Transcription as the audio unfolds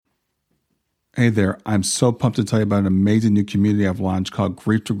Hey there, I'm so pumped to tell you about an amazing new community I've launched called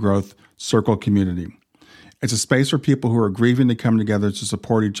Grief to Growth Circle Community. It's a space for people who are grieving to come together to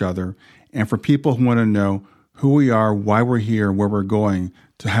support each other, and for people who want to know who we are, why we're here, where we're going,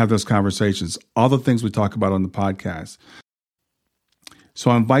 to have those conversations, all the things we talk about on the podcast. So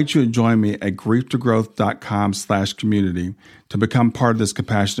I invite you to join me at grieftogrowth.com/community to become part of this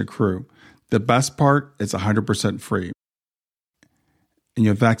compassionate crew. The best part, it's 100% free. And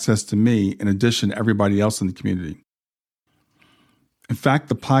you have access to me in addition to everybody else in the community. In fact,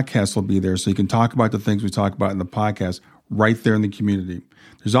 the podcast will be there so you can talk about the things we talk about in the podcast right there in the community.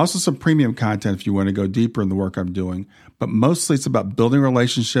 There's also some premium content if you want to go deeper in the work I'm doing, but mostly it's about building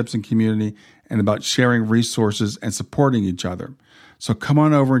relationships and community and about sharing resources and supporting each other. So come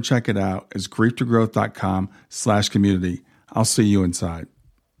on over and check it out. It's grieftogrowth.com/community. I'll see you inside.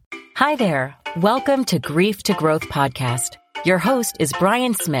 Hi there. Welcome to Grief to Growth podcast. Your host is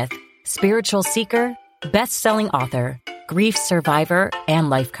Brian Smith, spiritual seeker, best-selling author, grief survivor, and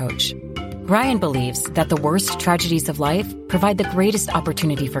life coach. Brian believes that the worst tragedies of life provide the greatest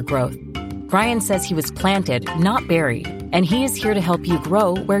opportunity for growth. Brian says he was planted, not buried, and he is here to help you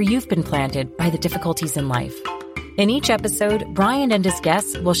grow where you've been planted by the difficulties in life. In each episode, Brian and his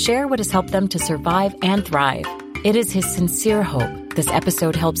guests will share what has helped them to survive and thrive. It is his sincere hope this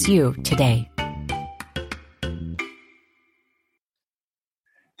episode helps you today.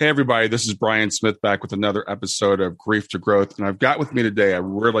 Hey, everybody, this is Brian Smith back with another episode of Grief to Growth. And I've got with me today a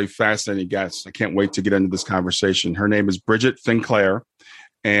really fascinating guest. I can't wait to get into this conversation. Her name is Bridget Finclair,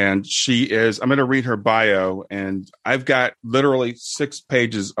 and she is, I'm going to read her bio, and I've got literally 6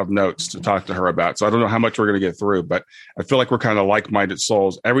 pages of notes to talk to her about. So I don't know how much we're going to get through, but I feel like we're kind of like-minded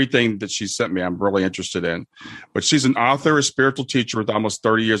souls. Everything that she sent me, I'm really interested in. But she's an author, a spiritual teacher with almost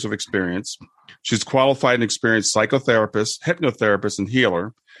 30 years of experience. She's qualified and experienced psychotherapist, hypnotherapist, and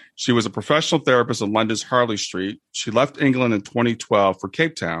healer. She was a professional therapist in London's Harley Street. She left England in 2012 for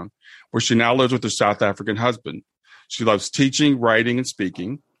Cape Town, where she now lives with her South African husband. She loves teaching, writing, and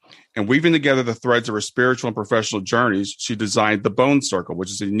speaking. And weaving together the threads of her spiritual and professional journeys, she designed the Bone Circle, which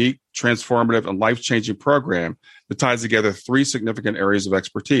is a unique, transformative, and life-changing program that ties together 3 significant areas of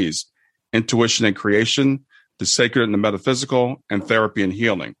expertise: intuition and creation, the sacred and the metaphysical, and therapy and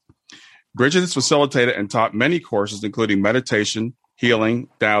healing. Bridget has facilitated and taught many courses, including meditation, healing,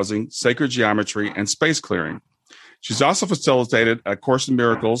 dowsing, sacred geometry, and space clearing. She's also facilitated A Course in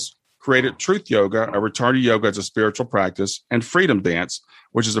Miracles, created Truth Yoga, a return to yoga as a spiritual practice, and Freedom Dance,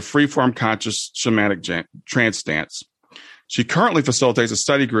 which is a free-form conscious shamanic trance dance. She currently facilitates a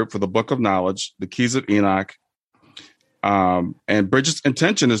study group for the Book of Knowledge, the Keys of Enoch. And Bridget's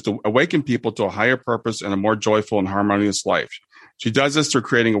intention is to awaken people to a higher purpose and a more joyful and harmonious life. She does this through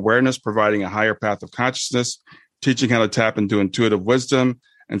creating awareness, providing a higher path of consciousness, teaching how to tap into intuitive wisdom,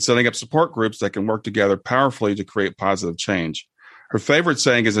 and setting up support groups that can work together powerfully to create positive change. Her favorite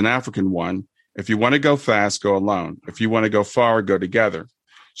saying is an African one: if you want to go fast, go alone. If you want to go far, go together.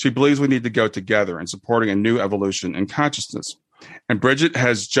 She believes we need to go together in supporting a new evolution in consciousness. And Bridget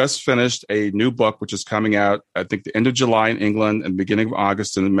has just finished a new book, which is coming out, I think, the end of July in England and beginning of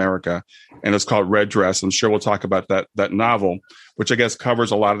August in America. And it's called Red Dress. I'm sure we'll talk about that novel, which I guess covers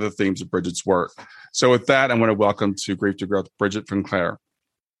a lot of the themes of Bridget's work. So with that, I want to welcome to Grief to Growth, Bridget Finclair.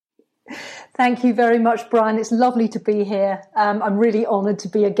 Thank you very much, Brian. It's lovely to be here. I'm really honored to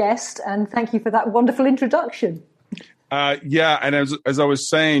be a guest, and thank you for that wonderful introduction. Yeah, and as I was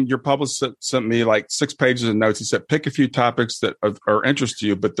saying, your publicist sent me like 6 pages of notes. He said, pick a few topics that are interest to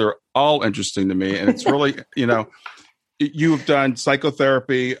you, but they're all interesting to me. And it's really, you've done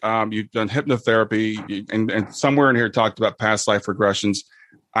psychotherapy, you've done hypnotherapy, and somewhere in here talked about past life regressions.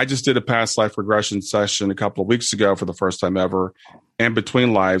 I just did a past life regression session a couple of weeks ago for the first time ever, and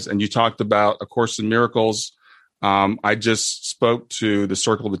Between Lives. And you talked about A Course in Miracles. I just spoke to the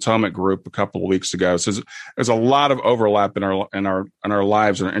Circle of Atonement group a couple of weeks ago. So there's a lot of overlap in our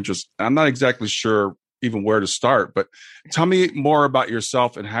lives and our interests. I'm not exactly sure even where to start, but tell me more about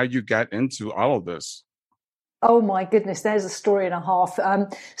yourself and how you got into all of this. Oh my goodness, there's a story and a half. I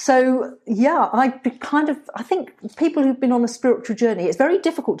think people who've been on a spiritual journey, it's very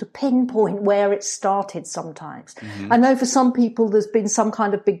difficult to pinpoint where it started sometimes. Mm-hmm. I know for some people there's been some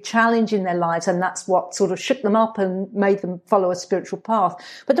kind of big challenge in their lives, and that's what sort of shook them up and made them follow a spiritual path.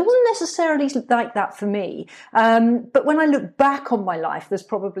 But it wasn't necessarily like that for me. But when I look back on my life, there's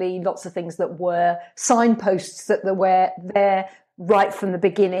probably lots of things that were signposts that were there right from the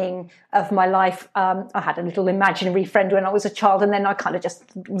beginning of my life. I had a little imaginary friend when I was a child, and then I kind of just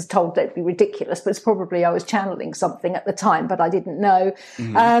was told that it'd be ridiculous, but it's probably I was channeling something at the time, but I didn't know.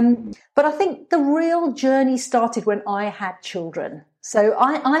 Mm-hmm. But I think the real journey started when I had children. So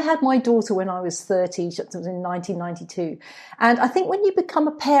I had my daughter when I was 30, it was in 1992. And I think when you become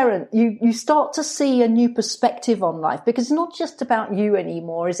a parent, you start to see a new perspective on life, because it's not just about you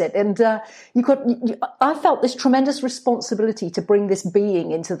anymore, is it? And I felt this tremendous responsibility to bring this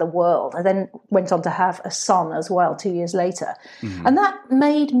being into the world. I then went on to have a son as well 2 years later. Mm-hmm. And that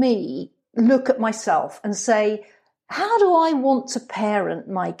made me look at myself and say, how do I want to parent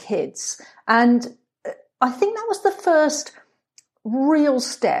my kids? And I think that was the first real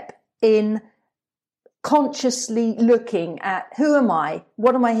step in consciously looking at who am I,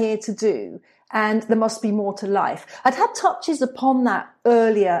 what am I here to do, and there must be more to life. I'd had touches upon that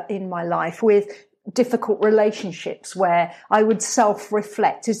earlier in my life with difficult relationships where I would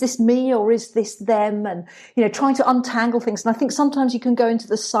self-reflect. Is this me or is this them? And, trying to untangle things. And I think sometimes you can go into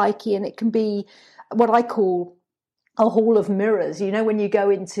the psyche and it can be what I call a hall of mirrors. When you go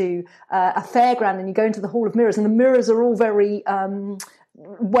into a fairground and you go into the hall of mirrors, and the mirrors are all very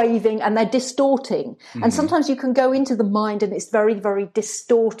waving and they're distorting. Mm-hmm. And sometimes you can go into the mind and it's very, very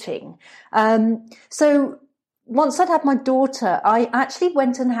distorting. So once I'd had my daughter, I actually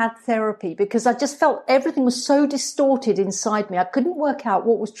went and had therapy because I just felt everything was so distorted inside me. I couldn't work out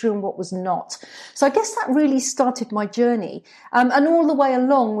what was true and what was not. So I guess that really started my journey. And all the way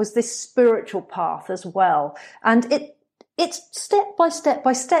along was this spiritual path as well. And it's step by step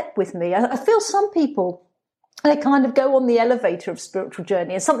by step with me. I feel some people, they kind of go on the elevator of spiritual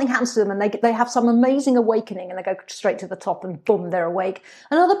journey and something happens to them and they have some amazing awakening and they go straight to the top and boom, they're awake.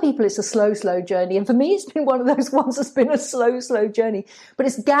 And other people, it's a slow, slow journey. And for me, it's been one of those ones that's been a slow, slow journey, but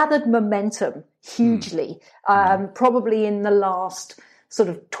it's gathered momentum hugely. Probably in the last sort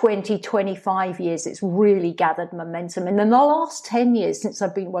of 20, 25 years, it's really gathered momentum. And in the last 10 years,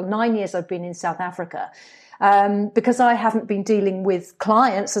 9 years I've been in South Africa, because I haven't been dealing with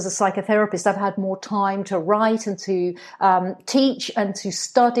clients as a psychotherapist, I've had more time to write and to teach and to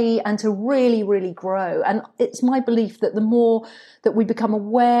study and to really, really grow. And it's my belief that the more that we become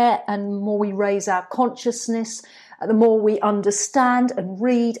aware and the more we raise our consciousness, the more we understand and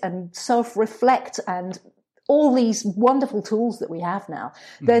read and self-reflect and all these wonderful tools that we have now,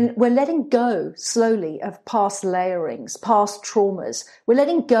 then we're letting go slowly of past layerings, past traumas. We're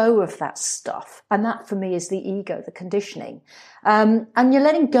letting go of that stuff. And that for me is the ego, the conditioning. And you're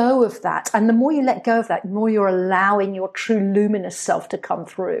letting go of that. And the more you let go of that, the more you're allowing your true luminous self to come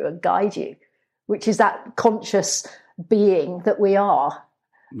through and guide you, which is that conscious being that we are.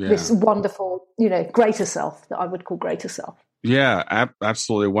 Yeah. This wonderful, greater self that I would call greater self. Yeah,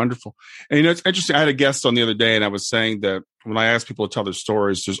 absolutely wonderful. And it's interesting. I had a guest on the other day and I was saying that when I ask people to tell their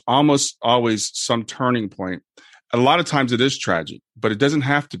stories, there's almost always some turning point. A lot of times it is tragic, but it doesn't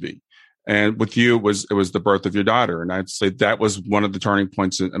have to be. And with you, it was the birth of your daughter. And I'd say that was one of the turning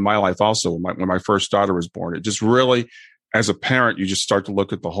points in my life also, when my first daughter was born. It just really, as a parent, you just start to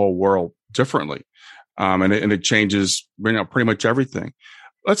look at the whole world differently. And it changes, pretty much everything.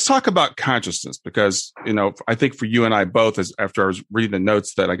 Let's talk about consciousness, because, I think for you and I both, after I was reading the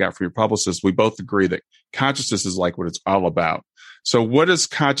notes that I got from your publicist, we both agree that consciousness is like what it's all about. So what is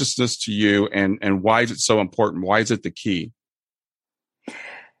consciousness to you, and why is it so important? Why is it the key?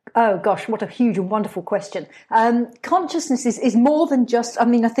 Oh, gosh, what a huge and wonderful question. Consciousness is more than just, I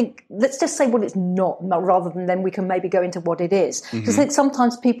think, let's just say what it's not, rather than then we can maybe go into what it is. Mm-hmm. Because I think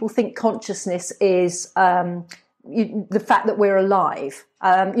sometimes people think consciousness is the fact that we're alive.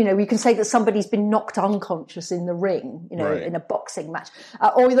 You can say that somebody's been knocked unconscious in the ring, right, in a boxing match,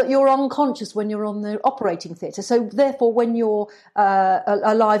 or that you're unconscious when you're on the operating theatre. So therefore, when you're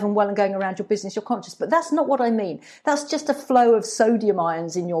alive and well and going around your business, you're conscious. But that's not what I mean. That's just a flow of sodium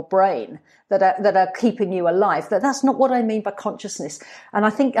ions in your brain that are keeping you alive. That's not what I mean by consciousness. And I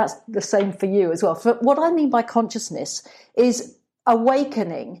think that's the same for you as well. For what I mean by consciousness is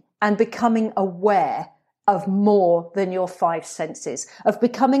awakening and becoming aware of more than your five senses, of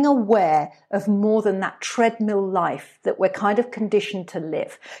becoming aware of more than that treadmill life that we're kind of conditioned to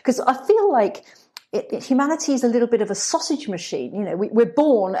live. Because I feel like humanity is a little bit of a sausage machine. We're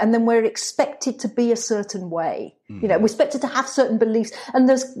born and then we're expected to be a certain way. We're expected to have certain beliefs, and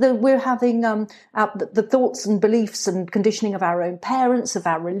we're having the thoughts and beliefs and conditioning of our own parents, of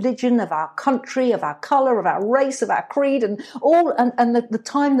our religion, of our country, of our colour, of our race, of our creed, and all, and the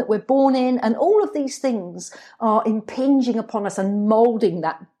time that we're born in, and all of these things are impinging upon us and moulding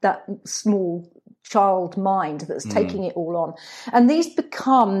that small child mind that's taking it all on. And these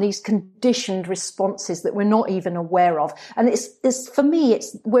become these conditioned responses that we're not even aware of. And it's for me,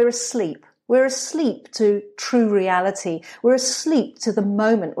 we're asleep. We're asleep to true reality. We're asleep to the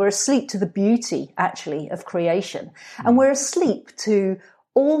moment. We're asleep to the beauty, actually, of creation. And we're asleep to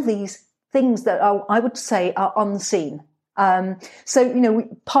all these things that I would say are unseen. So,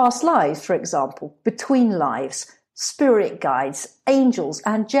 past lives, for example, between lives, spirit guides, angels,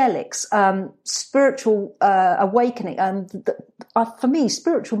 angelics, spiritual awakening. For me,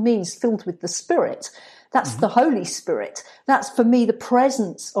 spiritual means filled with the Spirit. That's the Holy Spirit. That's, for me, the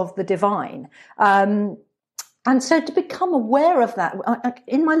presence of the divine. And so to become aware of that,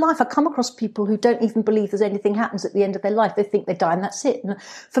 in my life, I come across people who don't even believe there's anything happens at the end of their life. They think they die and that's it. And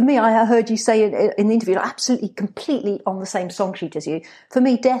for me, I heard you say in the interview, absolutely, completely on the same song sheet as you. For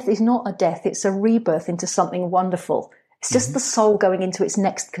me, death is not a death. It's a rebirth into something wonderful. It's just the soul going into its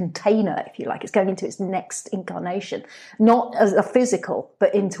next container, if you like. It's going into its next incarnation, not as a physical,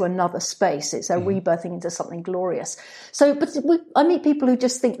 but into another space. It's a rebirthing into something glorious. So, I meet people who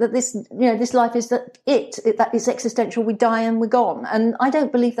just think that this life is that it's existential. We die and we're gone. And I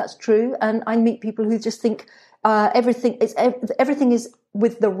don't believe that's true. And I meet people who just think everything is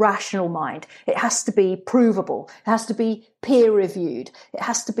with the rational mind. It has to be provable. It has to be peer reviewed. It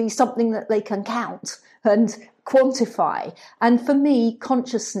has to be something that they can count and quantify. And for me,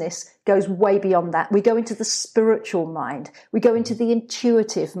 consciousness goes way beyond that. We go into the spiritual mind. We go into the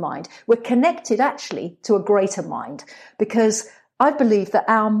intuitive mind. We're connected actually to a greater mind, because I believe that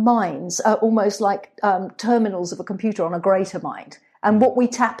our minds are almost like terminals of a computer on a greater mind. And what we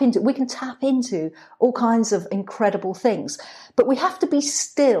tap into, we can tap into all kinds of incredible things, but we have to be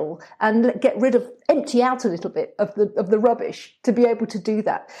still and empty out a little bit of the rubbish to be able to do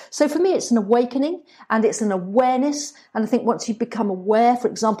that. So for me, it's an awakening and it's an awareness. And I think once you become aware, for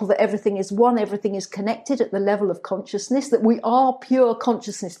example, that everything is one, everything is connected at the level of consciousness, that we are pure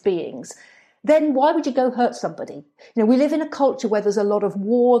consciousness beings, then why would you go hurt somebody? We live in a culture where there's a lot of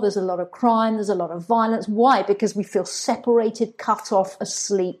war, there's a lot of crime, there's a lot of violence. Why? Because we feel separated, cut off,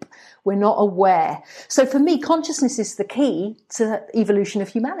 asleep. We're not aware. So for me, consciousness is the key to evolution of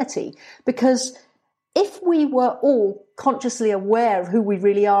humanity, because if we were all consciously aware of who we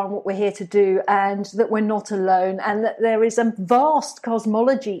really are and what we're here to do, and that we're not alone, and that there is a vast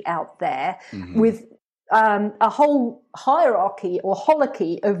cosmology out there with a whole hierarchy or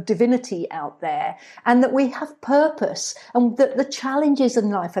holarchy of divinity out there, and that we have purpose, and that the challenges in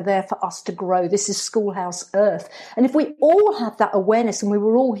life are there for us to grow. This is Schoolhouse Earth. And if we all have that awareness and we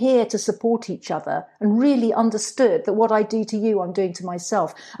were all here to support each other and really understood that what I do to you, I'm doing to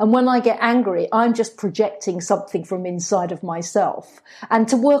myself. And when I get angry, I'm just projecting something from inside of myself, and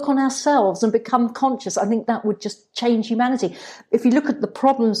to work on ourselves and become conscious, I think that would just change humanity. If you look at the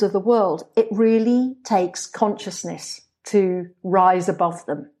problems of the world, it really takes consciousness to rise above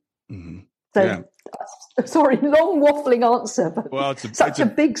them. Sorry, long waffling answer, but it's a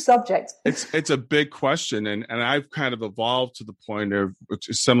big subject. It's a big question, and I've kind of evolved to the point of,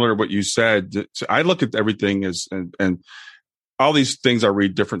 similar to what you said. I look at everything as and all these things I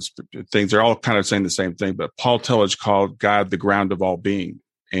read, different things, they're all kind of saying the same thing. But Paul Tillich called God the ground of all being.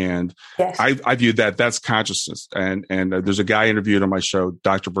 And yes. I view that's consciousness. And there's a guy interviewed on my show,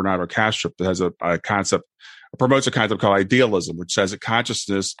 Dr. Bernardo Kastrup, that has a concept, promotes a concept called idealism, which says that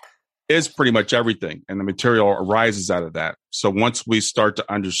consciousness is pretty much everything, and the material arises out of that. So once we start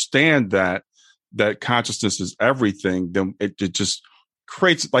to understand that consciousness is everything, then it just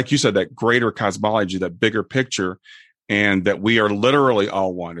creates, like you said, that greater cosmology, that bigger picture, and that we are literally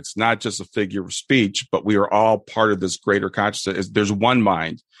all one. It's not just a figure of speech, but we are all part of this greater consciousness. There's one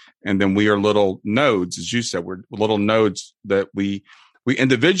mind, and then we are little nodes, as you said. We're little nodes that we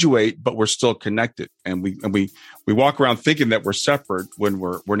individuate, but we're still connected, and we walk around thinking that we're separate when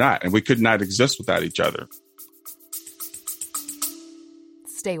we're not, and we could not exist without each other.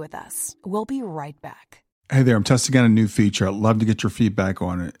 Stay with us. We'll be right back. Hey there, I'm testing out a new feature. I'd love to get your feedback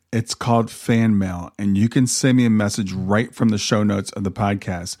on it. It's called Fan Mail, and you can send me a message right from the show notes of the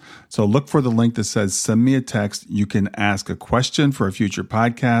podcast. So look for the link that says send me a text. You can ask a question for a future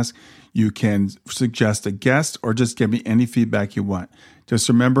podcast. You can suggest a guest, or just give me any feedback you want. Just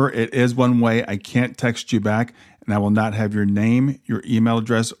remember, it is one way. I can't text you back, and I will not have your name, your email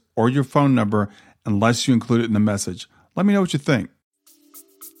address, or your phone number unless you include it in the message. Let me know what you think.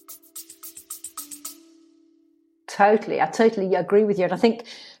 Totally. I totally agree with you. And I think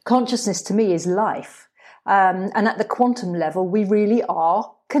consciousness to me is life. And at the quantum level, we really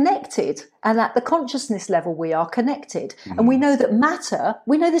are connected. And at the consciousness level, we are connected. Mm. And we know that matter,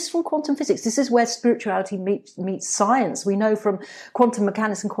 we know this from quantum physics. This is where spirituality meets science. We know from quantum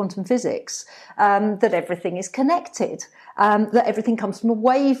mechanics and quantum physics that everything is connected, that everything comes from a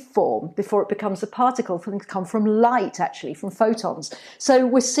waveform before it becomes a particle. Things come from light, actually, from photons. So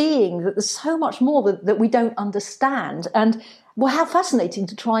we're seeing that there's so much more that we don't understand. And well, how fascinating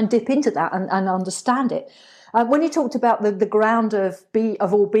to try and dip into that and understand it. When you talked about the ground of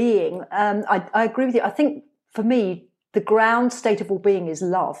all being, I agree with you. I think for me, the ground state of all being is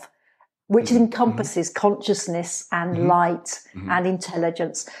love, which encompasses consciousness and light and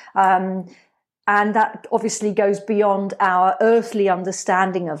intelligence. And that obviously goes beyond our earthly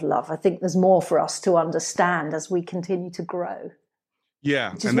understanding of love. I think there's more for us to understand as we continue to grow.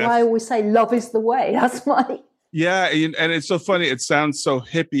 Yeah. Which is why I always say love is the way. That's my... Yeah. And it's so funny. It sounds so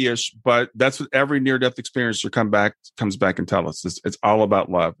hippie-ish, but that's what every near-death experiencer comes back and tell us. It's all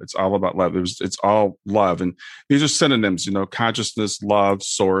about love. It's all about love. It's all love. And these are synonyms, consciousness, love,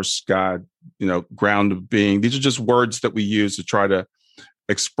 source, God, ground of being. These are just words that we use to try to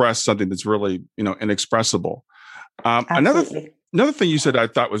express something that's really, inexpressible. Another thing you said I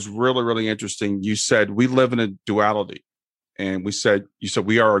thought was really, really interesting. You said we live in a duality. And you said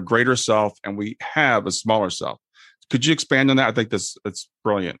we are a greater self and we have a smaller self. Could you expand on that? I think that's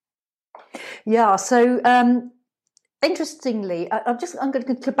brilliant. Yeah. So interestingly, I'm going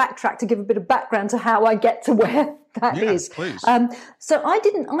to backtrack to give a bit of background to how I get to where that is. Please. So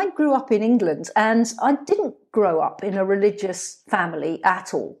I grew up in England, and I didn't grow up in a religious family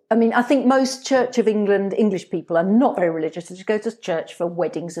at all. I mean, I think most Church of England English people are not very religious. They just go to church for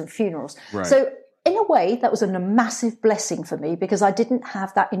weddings and funerals. Right. So in a way, that was a massive blessing for me, because I didn't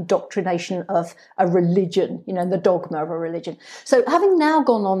have that indoctrination of a religion, the dogma of a religion. So having now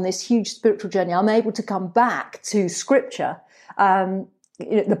gone on this huge spiritual journey, I'm able to come back to scripture,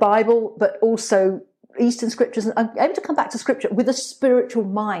 the Bible, but also Eastern scriptures. And I'm able to come back to scripture with a spiritual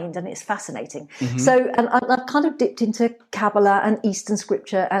mind, and it's fascinating. So, and I've kind of dipped into Kabbalah and Eastern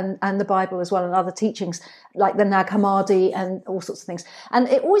scripture and the Bible as well, and other teachings like the Nag Hammadi and all sorts of things. And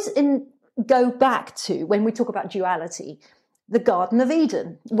it always go back to, when we talk about duality, the Garden of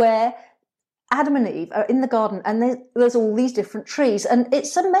Eden, where Adam and Eve are in the garden, and there's all these different trees, and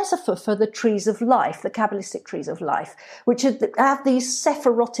it's a metaphor for the trees of life, the Kabbalistic trees of life, which have these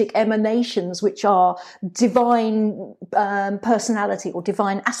sephirotic emanations, which are divine personality or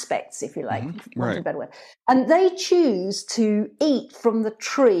divine aspects, if you like, right. a better word. And they choose to eat from the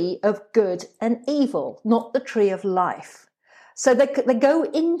tree of good and evil, not the tree of life. So they go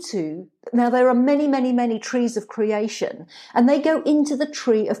into, now there are many, many, many trees of creation, and they go into the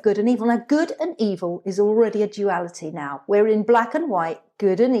tree of good and evil. Now, good and evil is already a duality now. We're in black and white,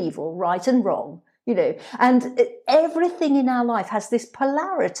 good and evil, right and wrong, and everything in our life has this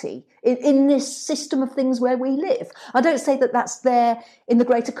polarity in this system of things where we live. I don't say that that's there in the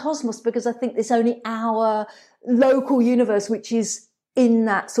greater cosmos, because I think it's only our local universe which is in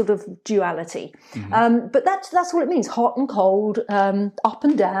that sort of duality. But that's what it means: hot and cold, up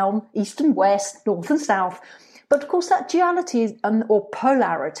and down, east and west, north and south. But of course that duality or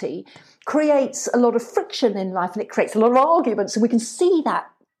polarity creates a lot of friction in life, and it creates a lot of arguments. And we can see that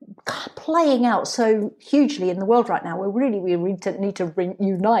playing out so hugely in the world right now, where really we need to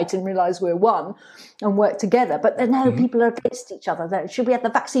unite and realize we're one and work together. But then now people are against each other. Should we have the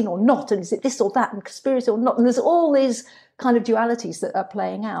vaccine or not? And is it this or that, and conspiracy or not? And there's all these kind of dualities that are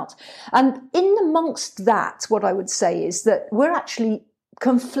playing out. And in amongst that, what I would say is that we're actually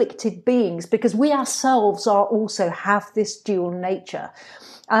conflicted beings, because we ourselves also have this dual nature.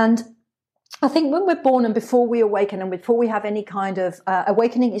 And I think when we're born and before we awaken and before we have any kind of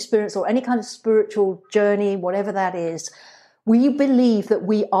awakening experience or any kind of spiritual journey, whatever that is, we believe that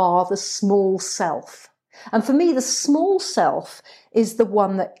we are the small self. And for me, the small self is the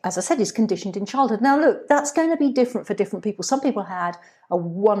one that, as I said, is conditioned in childhood. Now, look, that's going to be different for different people. Some people had a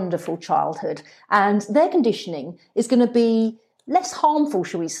wonderful childhood, and their conditioning is going to be less harmful,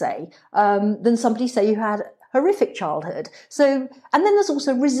 shall we say, than somebody, say, who had horrific childhood. So, and then there's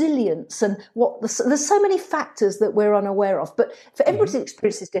also resilience and there's so many factors that we're unaware of. But for everybody's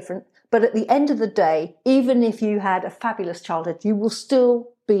experience is different. But at the end of the day, even if you had a fabulous childhood, you will still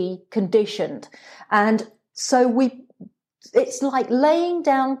be conditioned. And so it's like laying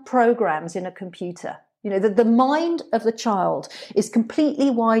down programs in a computer. The mind of the child is completely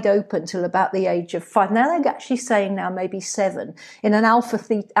wide open till about the age of 5. Now they're actually saying now maybe 7 in an alpha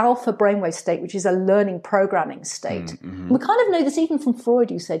brainwave state, which is a learning programming state. We kind of know this even from Freud,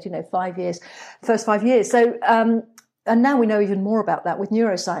 who said, 5 years, first 5 years. So, and now we know even more about that with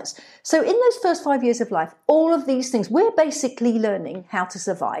neuroscience. So in those first 5 years of life, all of these things, we're basically learning how to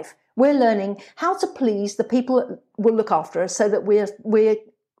survive. We're learning how to please the people that will look after us so that we're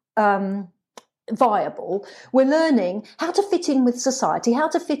viable. We're learning how to fit in with society, how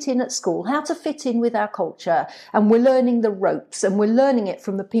to fit in at school, how to fit in with our culture, and we're learning the ropes, and we're learning it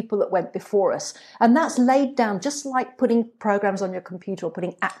from the people that went before us. And that's laid down just like putting programs on your computer or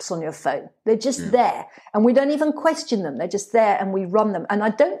putting apps on your phone. They're just there, and we don't even question them. They're just there, and we run them. And I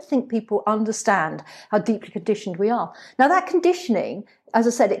don't think people understand how deeply conditioned we are. Now, that conditioning, as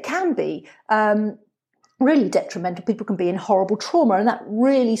I said, it can be really detrimental. People can be in horrible trauma, and that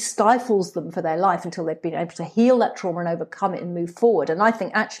really stifles them for their life until they've been able to heal that trauma and overcome it and move forward. And I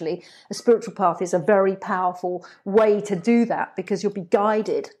think actually a spiritual path is a very powerful way to do that, because you'll be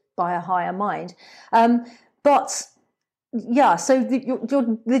guided by a higher mind. But yeah, so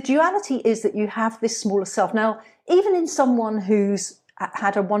the duality is that you have this smaller self. Now, even in someone who's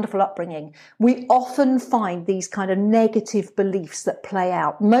had a wonderful upbringing, we often find these kind of negative beliefs that play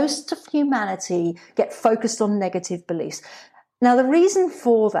out. Most of humanity get focused on negative beliefs. Now, the reason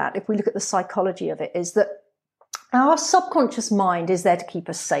for that, if we look at the psychology of it, is that our subconscious mind is there to keep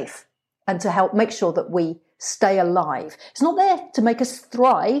us safe and to help make sure that we stay alive. It's not there to make us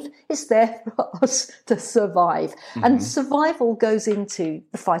thrive. It's there for us to survive. Mm-hmm. And survival goes into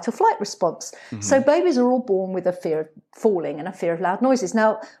the fight or flight response. Mm-hmm. So babies are all born with a fear of falling and a fear of loud noises.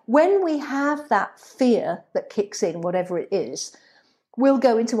 Now, when we have that fear that kicks in, whatever it is, we'll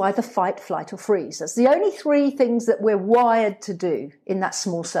go into either fight, flight, or freeze. That's the only three things that we're wired to do in that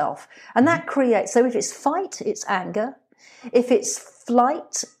small self. And that creates, so if it's fight, it's anger. If it's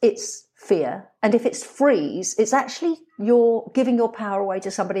flight, it's fear. And if it's freeze, it's actually you're giving your power away to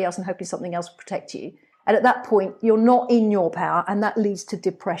somebody else and hoping something else will protect you. And at that point, you're not in your power, and that leads to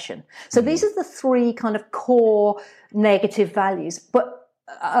depression. So these are the three kind of core negative values,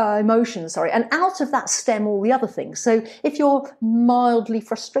 emotions, and out of that stem all the other things. So if you're mildly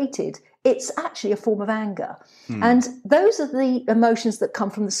frustrated, it's actually a form of anger. And those are the emotions that come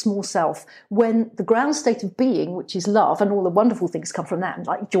from the small self, when the ground state of being, which is love, and all the wonderful things come from that,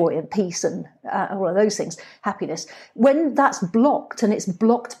 like joy and peace and all of those things, happiness. When that's blocked, and it's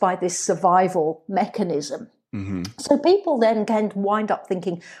blocked by this survival mechanism, so people then can wind up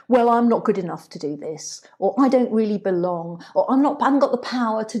thinking, well, I'm not good enough to do this, or I don't really belong, or I haven't got the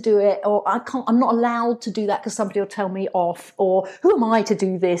power to do it, or I'm not allowed to do that because somebody will tell me off, or who am I to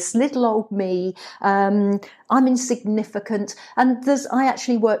do this, little old me, I'm insignificant. And I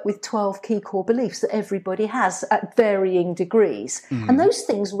actually work with 12 key core beliefs that everybody has at varying degrees. And those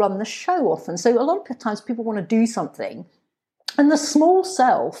things run the show often. So a lot of times people want to do something, and the small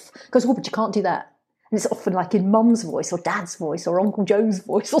self goes, well, but you can't do that. And it's often like in mum's voice or dad's voice or Uncle Joe's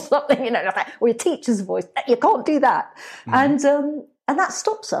voice or something, or your teacher's voice. You can't do that. And that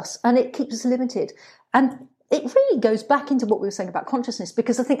stops us, and it keeps us limited. And it really goes back into what we were saying about consciousness,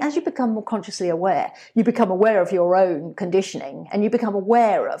 because I think as you become more consciously aware, you become aware of your own conditioning, and you become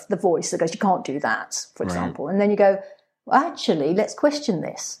aware of the voice that goes, you can't do that, for example. And then you go, well, actually, let's question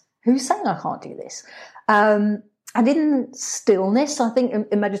this. Who's saying I can't do this? And in stillness, I think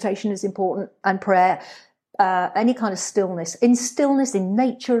in meditation is important, and prayer, any kind of stillness. In stillness, in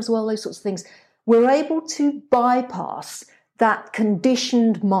nature as well, those sorts of things, we're able to bypass that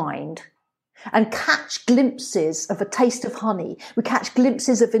conditioned mind and catch glimpses of a taste of honey. We catch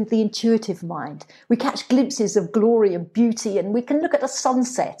glimpses of the intuitive mind. We catch glimpses of glory and beauty, and we can look at a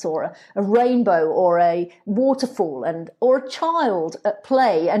sunset or a rainbow or a waterfall or a child at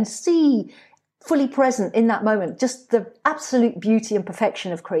play and see fully present in that moment, just the absolute beauty and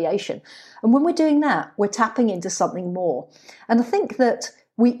perfection of creation. And when we're doing that, we're tapping into something more. And I think that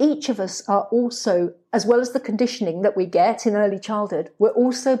each of us are also, as well as the conditioning that we get in early childhood, we're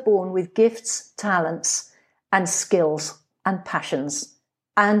also born with gifts, talents, and skills and passions.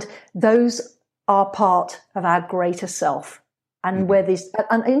 And those are part of our greater self. And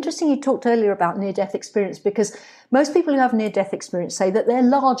and interesting, you talked earlier about near-death experience, because most people who have near-death experience say that they're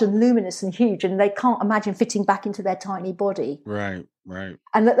large and luminous and huge, and they can't imagine fitting back into their tiny body. Right.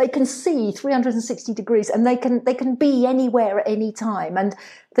 And that they can see 360 degrees, and they can be anywhere at any time. And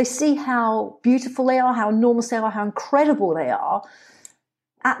they see how beautiful they are, how enormous they are, how incredible they are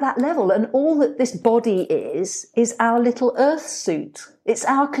at that level. And all that this body is our little earth suit. It's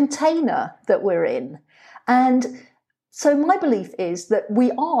our container that we're in. And so my belief is that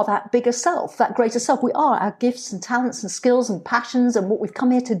we are that bigger self, that greater self. We are our gifts and talents and skills and passions and what we've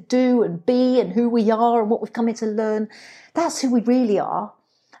come here to do and be and who we are and what we've come here to learn. That's who we really are.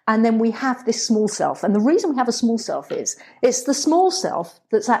 And then we have this small self. And the reason we have a small self is it's the small self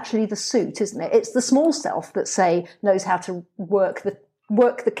that's actually the suit, isn't it? It's the small self that, say, knows how to work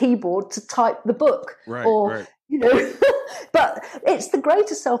the keyboard to type the book. Right. But it's the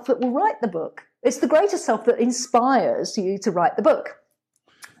greater self that will write the book. It's the greater self that inspires you to write the book.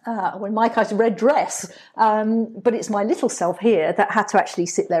 When Mike has a red dress, but it's my little self here that had to actually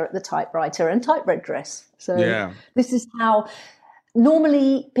sit there at the typewriter and type red dress. So This is how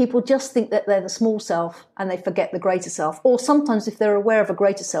normally people just think that they're the small self and they forget the greater self. Or sometimes if they're aware of a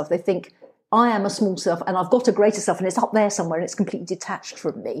greater self, they think, I am a small self and I've got a greater self and it's up there somewhere and it's completely detached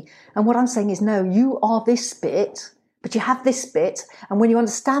from me. And what I'm saying is, no, you are this bit, But you have this bit, and when you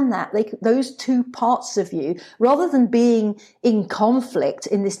understand that, those two parts of you, rather than being in conflict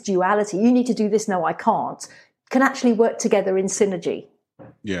in this duality, you need to do this, no, I can't, can actually work together in synergy.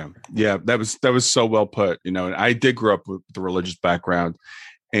 Yeah. That was so well put. And I did grow up with the religious background,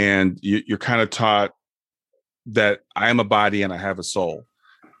 and you're kind of taught that I am a body and I have a soul.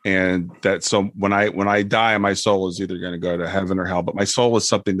 And that so when I die, my soul is either going to go to heaven or hell, but my soul is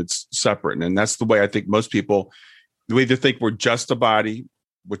something that's separate. And that's the way I think most people, we either think we're just a body,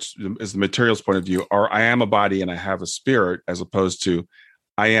 which is the materials point of view, or I am a body and I have a spirit, as opposed to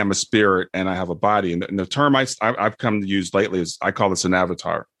I am a spirit and I have a body. And the term I've come to use lately is, I call this an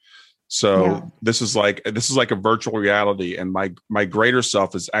avatar. So this is like a virtual reality, and my greater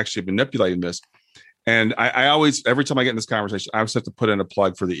self is actually manipulating this. And I always, every time I get in this conversation, I always have to put in a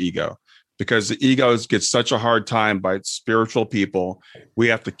plug for the ego, because the ego gets such a hard time by spiritual people. We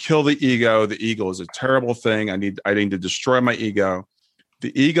have to kill the ego. The ego is a terrible thing. I need to destroy my ego.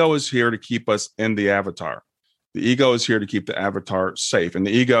 The ego is here to keep us in the avatar. The ego is here to keep the avatar safe. And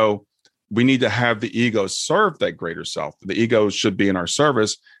the ego, we need to have the ego serve that greater self. The ego should be in our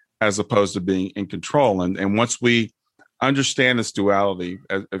service as opposed to being in control. And once we understand this duality,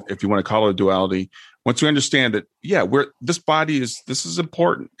 if you want to call it a duality, once we understand that, this body this is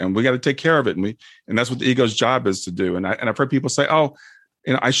important and we got to take care of it. And that's what the ego's job is to do. And I've heard people say,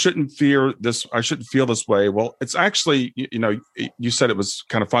 I shouldn't fear this. I shouldn't feel this way. Well, it's actually, you said it was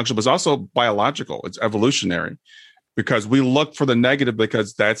kind of functional, but it's also biological. It's evolutionary, because we look for the negative,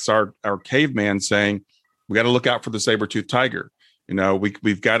 because that's our caveman saying, we got to look out for the saber-toothed tiger.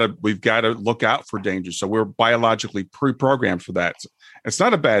 We've got to look out for danger. So we're biologically pre-programmed for that. It's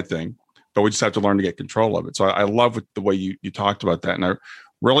not a bad thing, but we just have to learn to get control of it. So I love the way you talked about that. And I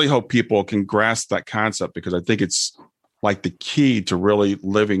really hope people can grasp that concept, because I think it's like the key to really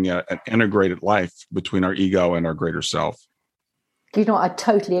living an integrated life between our ego and our greater self. I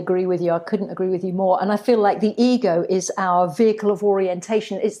totally agree with you. I couldn't agree with you more. And I feel like the ego is our vehicle of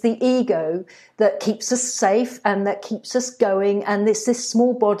orientation. It's the ego that keeps us safe and that keeps us going. And it's this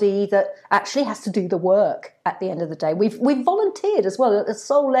small body that actually has to do the work at the end of the day. We've volunteered as well at the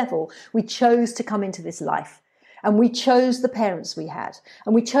soul level. We chose to come into this life, and we chose the parents we had,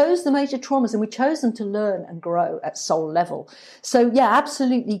 and we chose the major traumas, and we chose them to learn and grow at soul level. So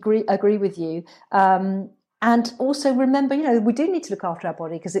absolutely agree with you. And also remember, we do need to look after our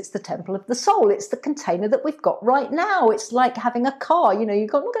body, because it's the temple of the soul. It's the container that we've got right now. It's like having a car. You're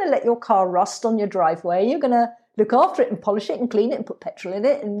not going to let your car rust on your driveway. You're going to look after it and polish it and clean it and put petrol in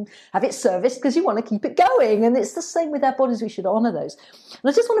it and have it serviced, because you want to keep it going. And it's the same with our bodies. We should honor those.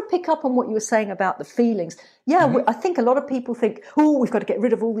 And I just want to pick up on what you were saying about the feelings. I think a lot of people think, we've got to get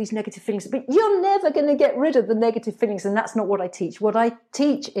rid of all these negative feelings. But you're never going to get rid of the negative feelings. And that's not what I teach. What I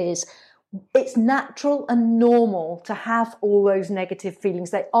teach is, it's natural and normal to have all those negative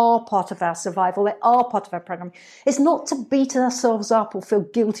feelings. They are part of our survival. They are part of our program. It's not to beat ourselves up or feel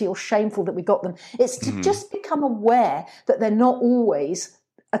guilty or shameful that we got them. It's to just become aware that they're not always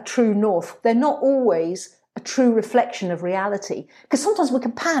a true north. They're not always a true reflection of reality. Because sometimes we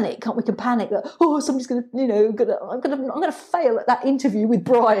can panic, can't we? Can panic that, somebody's going to, I'm going to fail at that interview with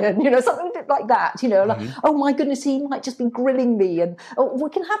Brian, something like that, like, oh my goodness, he might just be grilling me. And we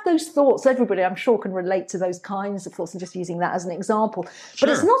can have those thoughts. Everybody, I'm sure, can relate to those kinds of thoughts, and just using that as an example. But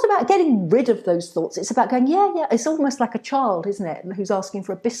it's not about getting rid of those thoughts. It's about going, it's almost like a child, isn't it? Who's asking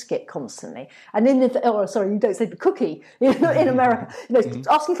for a biscuit constantly. And you don't say the cookie in America,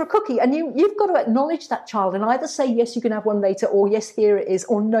 asking for a cookie. And you've got to acknowledge that child and either say, yes, you can have one later, or yes, here it is,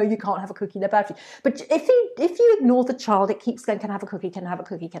 or no, you can't have a cookie, they're bad for you. But if you ignore the child, it keeps going, can I have a cookie, can I have a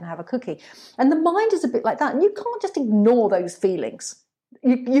cookie, can I have a cookie? And the mind is a bit like that. And you can't just ignore those feelings.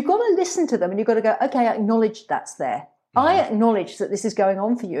 You've got to listen to them, and you've got to go, okay, I acknowledge that's there. I acknowledge that this is going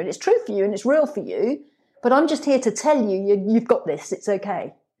on for you, and it's true for you, and it's real for you, but I'm just here to tell you, you've got this, it's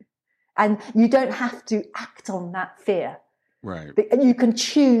okay. And you don't have to act on that fear. Right. And you can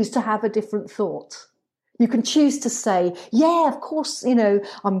choose to have a different thought. You can choose to say, of course,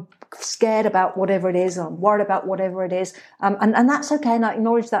 I'm scared about whatever it is, I'm worried about whatever it is, and that's okay, and I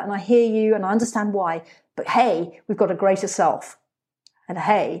acknowledge that, and I hear you, and I understand why, but hey, we've got a greater self, and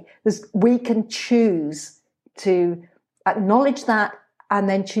hey, we can choose to acknowledge that, and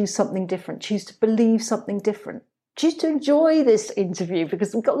then choose something different, choose to believe something different, choose to enjoy this interview,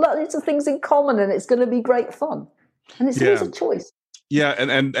 because we've got lots of things in common, and it's going to be great fun, and it's always a choice. Yeah,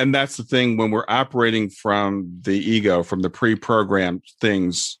 and that's the thing, when we're operating from the ego, from the pre-programmed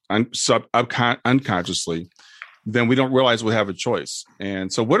things unconsciously, then we don't realize we have a choice.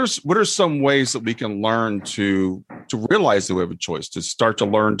 And so what are some ways that we can learn to realize that we have a choice, to start to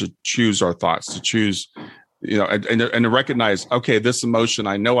learn to choose our thoughts, to choose and to recognize, okay, this emotion,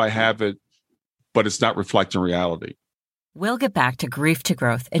 I know I have it, but it's not reflecting reality. We'll get back to Grief to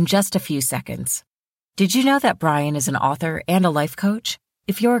Growth in just a few seconds. Did you know that Brian is an author and a life coach?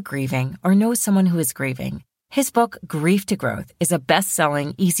 If you're grieving or know someone who is grieving, his book, Grief to Growth, is a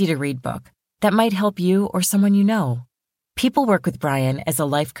best-selling, easy-to-read book that might help you or someone you know. People work with Brian as a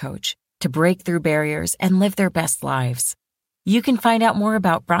life coach to break through barriers and live their best lives. You can find out more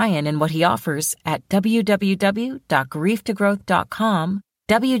about Brian and what he offers at www.grieftogrowth.com,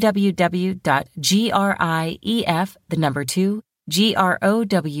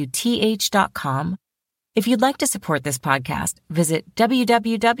 www.growth.com. If you'd like to support this podcast, visit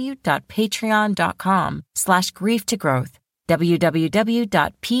www.patreon.com/grieftogrowth,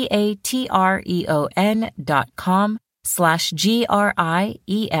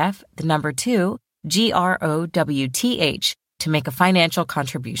 www.patreon.com/GRIEF2GROWTH to make a financial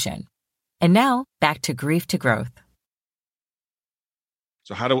contribution. And now back to Grief to Growth.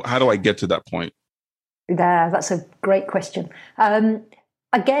 So how do I get to that point? Yeah, that's a great question.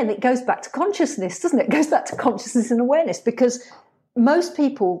 Again, it goes back to consciousness, doesn't it? It goes back to consciousness and awareness, because most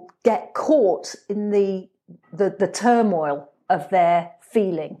people get caught in the turmoil of their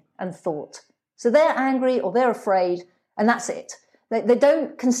feeling and thought. So they're angry or they're afraid, and that's it. They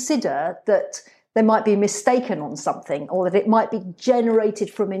don't consider that they might be mistaken on something, or that it might be generated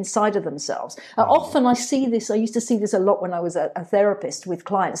from inside of themselves. Often I see this, I used to see this a lot when I was a therapist with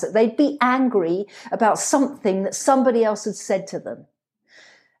clients, that they'd be angry about something that somebody else had said to them.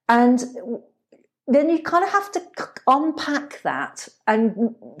 And then you kind of have to unpack that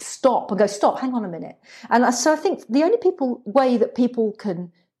and stop, hang on a minute. And so I think the only way that people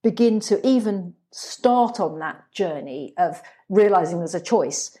can begin to even start on that journey of realizing there's a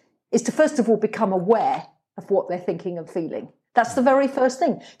choice is to first of all become aware of what they're thinking and feeling. That's the very first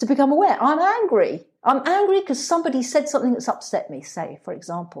thing, to become aware. I'm angry. I'm angry because somebody said something that's upset me, say, for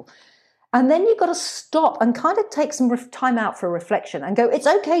example. And then you've got to stop and kind of take some time out for reflection and go, it's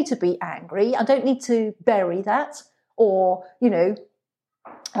okay to be angry. I don't need to bury that or,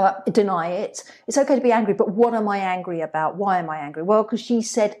 deny it. It's okay to be angry, but what am I angry about? Why am I angry? Well, because she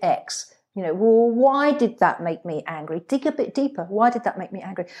said X. Well, why did that make me angry? Dig a bit deeper. Why did that make me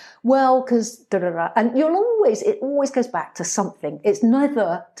angry? Well, because da-da-da. And it always goes back to something. It's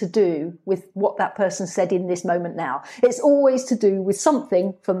never to do with what that person said in this moment now. It's always to do with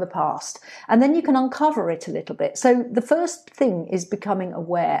something from the past. And then you can uncover it a little bit. So the first thing is becoming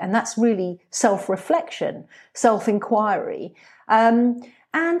aware, and that's really self-reflection, self-inquiry.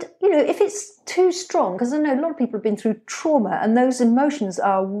 And, if it's too strong, because I know a lot of people have been through trauma and those emotions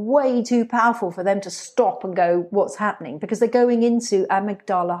are way too powerful for them to stop and go, what's happening? Because they're going into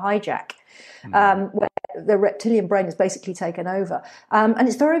amygdala hijack, where the reptilian brain is basically taken over. And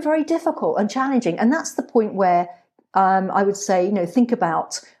it's very, very difficult and challenging. And that's the point where I would say, think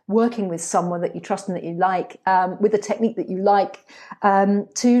about working with someone that you trust and that you like, with a technique that you like,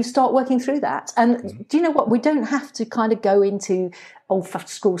 to start working through that. And do you know what? We don't have to kind of go into old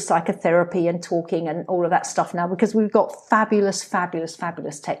school psychotherapy and talking and all of that stuff now, because we've got fabulous, fabulous,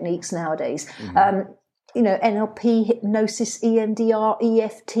 fabulous techniques nowadays. NLP, hypnosis, EMDR,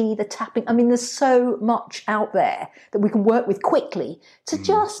 EFT, the tapping. I mean, there's so much out there that we can work with quickly to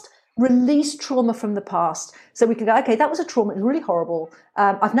just release trauma from the past. So we can go, okay, that was a trauma, it was really horrible.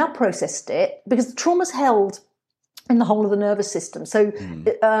 I've now processed it, because the trauma's held in the whole of the nervous system. So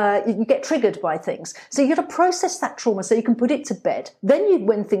you get triggered by things. So you got to process that trauma so you can put it to bed. Then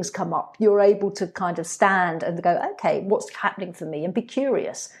when things come up, you're able to kind of stand and go, okay, what's happening for me? And be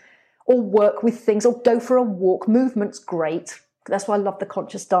curious. Or work with things, or go for a walk. Movement's great. That's why I love the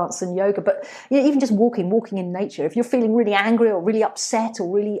conscious dance and yoga. But even just walking in nature. If you're feeling really angry or really upset or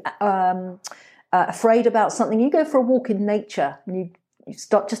really afraid about something, you go for a walk in nature and you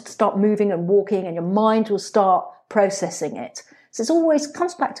start moving and walking, and your mind will start processing it. So it always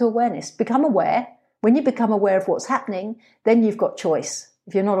comes back to awareness. Become aware. When you become aware of what's happening, then you've got choice.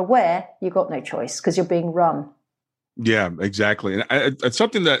 If you're not aware, you've got no choice, because you're being run. Yeah, exactly. And it's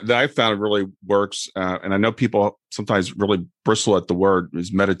something that I found really works. And I know people sometimes really bristle at the word,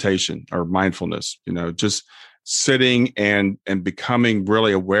 is meditation or mindfulness, just sitting and becoming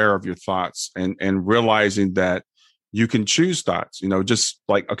really aware of your thoughts and realizing that you can choose thoughts, just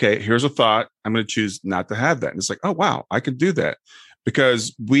like, okay, here's a thought. I'm going to choose not to have that. And it's like, oh, wow, I can do that.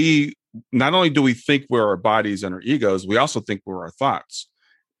 Because we, not only do we think we're our bodies and our egos, we also think we're our thoughts.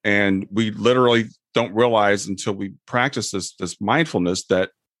 And we literally don't realize until we practice this mindfulness that,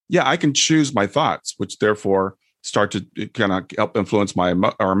 yeah, I can choose my thoughts, which therefore start to kind of help influence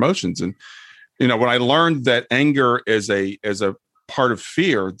our emotions. And, when I learned that anger is a part of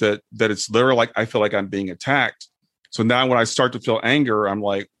fear that it's literally like, I feel like I'm being attacked. So now when I start to feel anger, I'm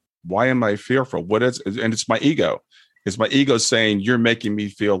like, why am I fearful? What is, and it's my ego. It's my ego saying you're making me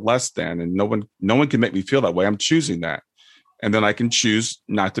feel less than, and no one can make me feel that way. I'm choosing that. And then I can choose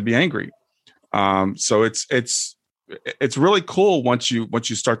not to be angry. So it's really cool once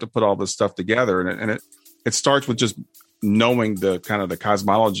you start to put all this stuff together, and it starts with just knowing the kind of the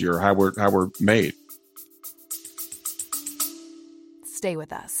cosmology or how we're made. Stay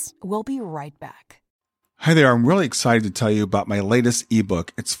with us. We'll be right back. Hi there. I'm really excited to tell you about my latest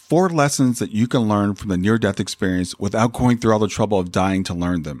ebook. It's 4 lessons that you can learn from the near-death experience without going through all the trouble of dying to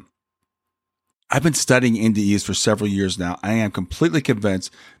learn them. I've been studying NDEs for several years now. I am completely convinced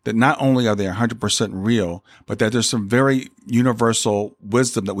that not only are they 100% real, but that there's some very universal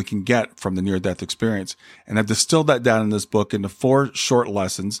wisdom that we can get from the near-death experience. And I've distilled that down in this book into 4 short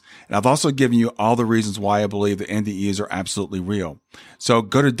lessons. And I've also given you all the reasons why I believe that NDEs are absolutely real. So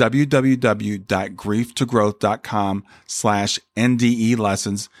go to www.grieftogrowth.com/NDE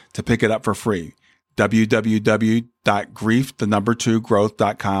lessons to pick it up for free.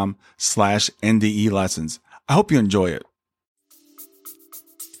 www.grieftogrowth.com/NDE lessons. I hope you enjoy it.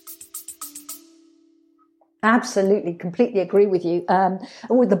 Absolutely, completely agree with you.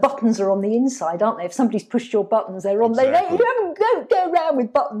 The buttons are on the inside, aren't they? If somebody's pushed your buttons, they're on. Exactly. You don't go around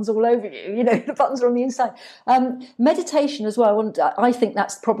with buttons all over you. You know, the buttons are on the inside. Meditation as well. I think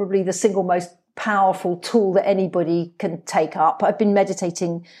that's probably the single most powerful tool that anybody can take up. I've been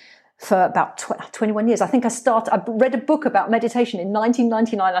meditating for about 21 years. I think I read a book about meditation in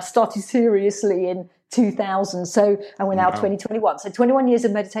 1999. I started seriously in 2000. And we're now 2021. So 21 years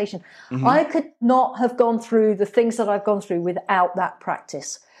of meditation. Mm-hmm. I could not have gone through the things that I've gone through without that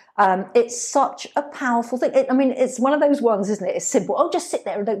practice. It's such a powerful thing. It's one of those ones, isn't it? It's simple. Oh, just sit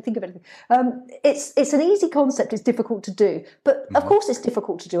there and don't think of anything. It's an easy concept. It's difficult to do. But of course it's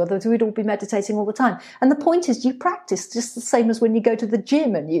difficult to do, otherwise we'd all be meditating all the time. And the point is you practice just the same as when you go to the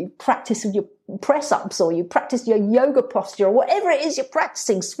gym and you practice your press-ups or you practice your yoga posture or whatever it is you're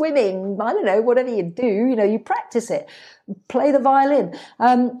practicing, swimming, I don't know, whatever you do, you practice it. Play the violin.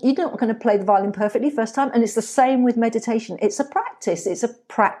 You're not going to play the violin perfectly first time. And it's the same with meditation. It's a practice. It's a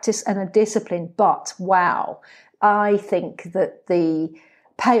practice and a discipline. But wow, I think that the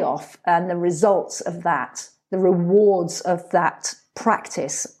payoff and the results of that, the rewards of that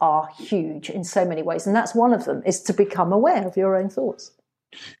practice are huge in so many ways. And that's one of them, is to become aware of your own thoughts.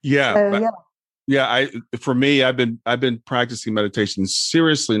 Yeah. For me, I've been practicing meditation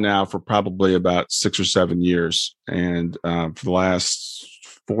seriously now for probably about 6 or 7 years, and for the last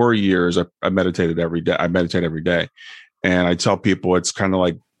 4 years, I meditated every day. I meditate every day, and I tell people it's kind of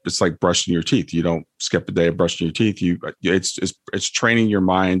like brushing your teeth. You don't skip a day of brushing your teeth. It's training your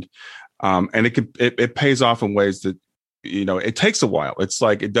mind, and it pays off in ways that. It takes a while. It's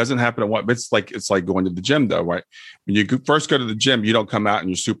like, it doesn't happen at once. It's like going to the gym though, right? When you first go to the gym, you don't come out and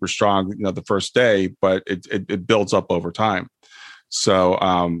you're super strong, the first day, but it builds up over time. So,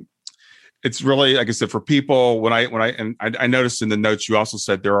 it's really, like I said, for people, when I noticed in the notes, you also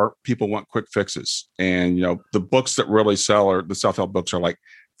said there are people want quick fixes, and, the books that really sell, or the self-help books, are like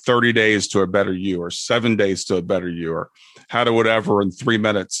 30 days to a better you, or 7 days to a better you, or how to whatever in 3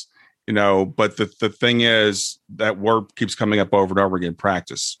 minutes. But the thing is, that word keeps coming up over and over again,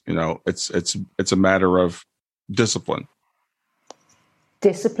 practice. It's a matter of discipline.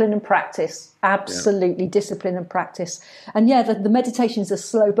 Discipline and practice. Absolutely. Yeah. Discipline and practice. And the meditation is a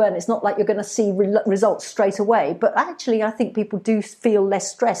slow burn. It's not like you're going to see results straight away. But actually, I think people do feel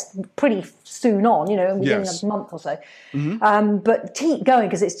less stressed pretty soon on, within a month or so. Mm-hmm. But keep going,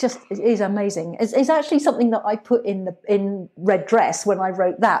 because it is amazing. It's actually something that I put in Red Dress when I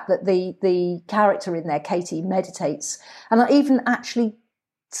wrote that the character in there, Katie, meditates. And I even actually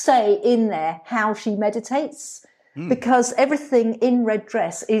say in there how she meditates. Because everything in Red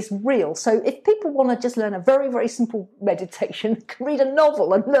Dress is real. So if people want to just learn a very, very simple meditation, can read a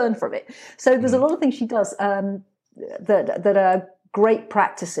novel and learn from it. So there's a lot of things she does that are great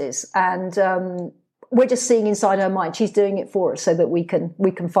practices, and we're just seeing inside her mind. She's doing it for us so that we can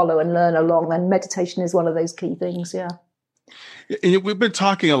follow and learn along. And meditation is one of those key things. Yeah. And we've been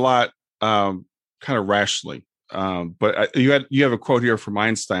talking a lot, kind of rationally. But you have a quote here from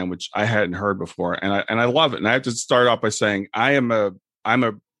Einstein, which I hadn't heard before, and I love it. And I have to start off by saying I'm a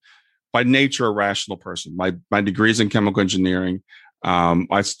by nature a rational person. My degree's in chemical engineering.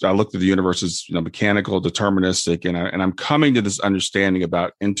 I looked at the universe as mechanical, deterministic, and I'm coming to this understanding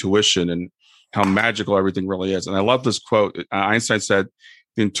about intuition and how magical everything really is. And I love this quote. Einstein said,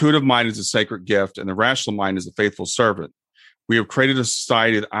 "The intuitive mind is a sacred gift, and the rational mind is a faithful servant. We have created a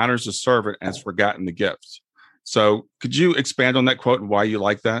society that honors the servant and has forgotten the gift." So could you expand on that quote and why you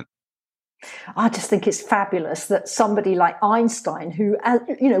like that? I just think it's fabulous that somebody like Einstein, who,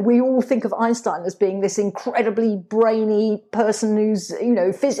 we all think of Einstein as being this incredibly brainy person who's,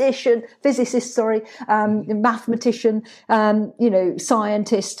 physicist, mathematician,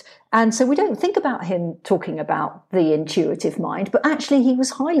 scientist. And so we don't think about him talking about the intuitive mind, but actually he was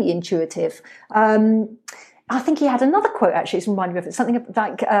highly intuitive. I think he had another quote, actually, it's reminding me of it, something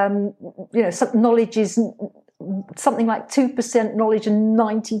like, knowledge is something like 2% knowledge and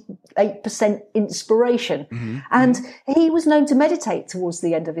 98% inspiration. Mm-hmm. And he was known to meditate towards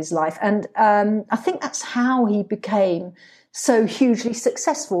the end of his life. And I think that's how he became so hugely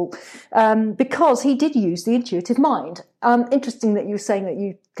successful, because he did use the intuitive mind. Interesting that you were saying that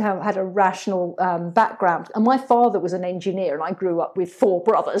you had a rational background. And my father was an engineer, and I grew up with 4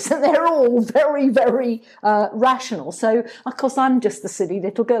 brothers, and they're all very, very rational. So, of course, I'm just the silly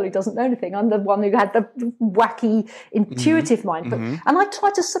little girl who doesn't know anything. I'm the one who had the wacky intuitive mind. But and I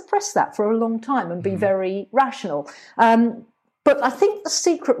tried to suppress that for a long time and be very rational. But I think the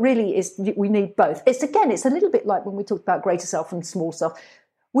secret really is we need both. It's a little bit like when we talked about greater self and small self.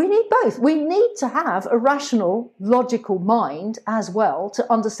 We need both. We need to have a rational, logical mind as well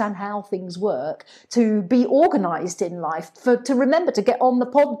to understand how things work, to be organized in life, to remember to get on the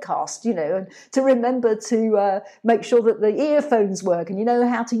podcast, and to remember to make sure that the earphones work and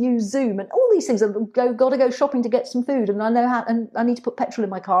how to use Zoom and all these things. I've got to go shopping to get some food, and I know how, and I need to put petrol in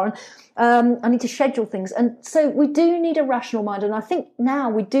my car, and I need to schedule things. And so we do need a rational mind. And I think now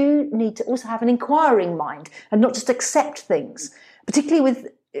we do need to also have an inquiring mind and not just accept things, particularly with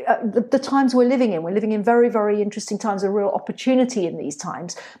the times we're living in. We're living in very, very interesting times, a real opportunity in these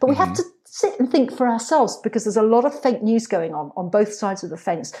times. But we have to sit and think for ourselves, because there's a lot of fake news going on both sides of the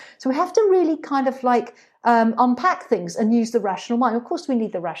fence. So we have to really kind of unpack things and use the rational mind. Of course, we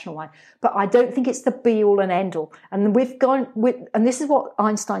need the rational mind, but I don't think it's the be all and end all. And and this is what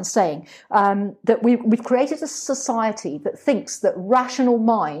Einstein's saying, that we've created a society that thinks that rational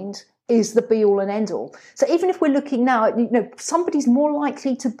mind is the be all and end all. So even if we're looking now at, somebody's more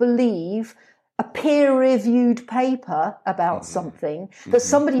likely to believe a peer-reviewed paper about something than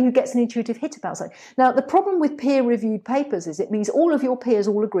somebody who gets an intuitive hit about something. Now, the problem with peer-reviewed papers is it means all of your peers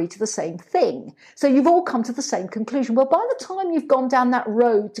all agree to the same thing. So you've all come to the same conclusion. Well, by the time you've gone down that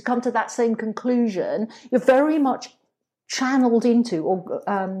road to come to that same conclusion, you're very much channeled into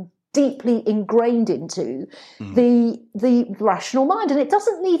or deeply ingrained into the rational mind, and it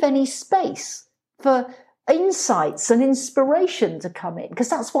doesn't leave any space for insights and inspiration to come in, because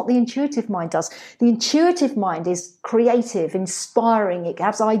that's what the intuitive mind does. The intuitive mind is creative, inspiring, it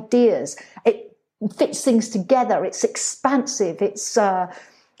has ideas, it fits things together, it's expansive,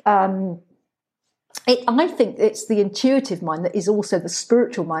 I think it's the intuitive mind that is also the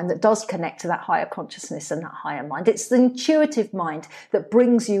spiritual mind that does connect to that higher consciousness and that higher mind. It's the intuitive mind that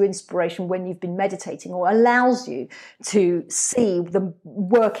brings you inspiration when you've been meditating, or allows you to see the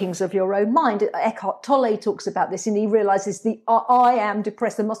workings of your own mind. Eckhart Tolle talks about this, and he realizes I am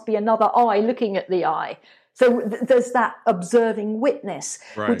depressed. There must be another I looking at the I. So there's that observing witness,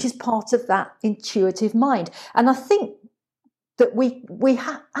 which is part of that intuitive mind. And I think that we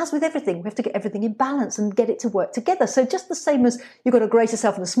have, as with everything, we have to get everything in balance and get it to work together. So just the same as you've got a greater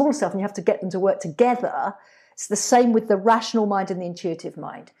self and a smaller self, and you have to get them to work together, it's the same with the rational mind and the intuitive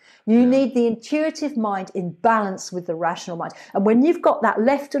mind. You need the intuitive mind in balance with the rational mind. And when you've got that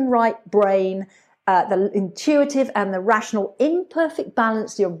left and right brain, the intuitive and the rational in perfect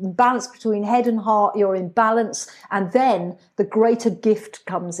balance, you're in balance between head and heart, you're in balance, and then the greater gift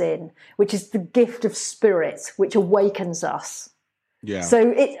comes in, which is the gift of spirit, which awakens us. Yeah.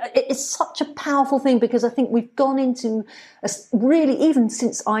 So it's such a powerful thing, because I think we've gone into really, even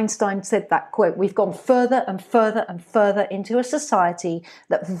since Einstein said that quote, we've gone further and further and further into a society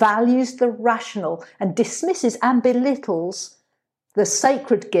that values the rational and dismisses and belittles the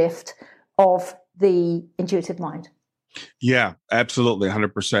sacred gift of the intuitive mind. Yeah, absolutely.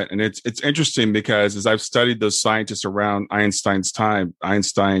 100%. And it's interesting, because as I've studied those scientists around Einstein's time,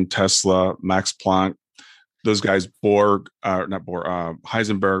 Einstein, Tesla, Max Planck, those guys, Heisenberg,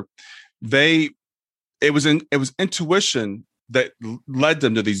 it was intuition that led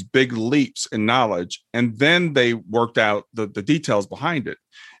them to these big leaps in knowledge. And then they worked out the details behind it.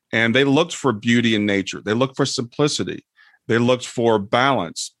 And they looked for beauty in nature. They looked for simplicity. They looked for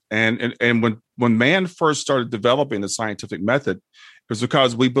balance. And when man first started developing the scientific method, it was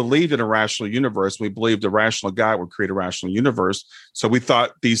because we believed in a rational universe. We believed a rational God would create a rational universe. So we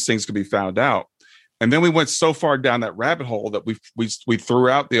thought these things could be found out. And then we went so far down that rabbit hole that we threw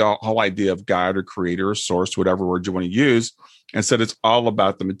out the whole idea of God or creator or source, whatever word you want to use, and said it's all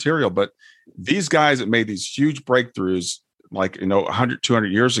about the material. But these guys that made these huge breakthroughs, like 100,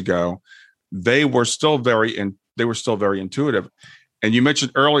 200 years ago, they were still very intuitive. And you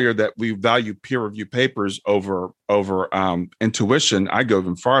mentioned earlier that we value peer review papers over intuition. I go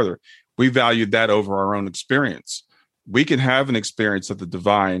even farther. We valued that over our own experience. We can have an experience of the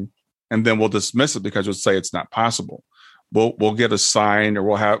divine, and then we'll dismiss it because we'll say it's not possible. We'll get a sign, or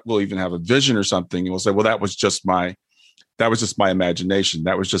we'll even have a vision or something, and we'll say, well, that was just my imagination.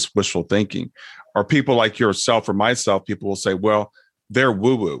 That was just wishful thinking. Or people like yourself or myself, people will say, well, they're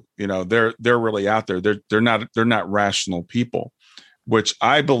woo-woo. They're really out there. They're not rational people, which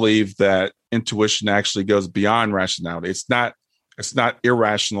I believe that intuition actually goes beyond rationality. It's not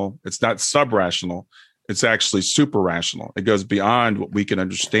irrational. It's not sub-rational. It's actually super rational. It goes beyond what we can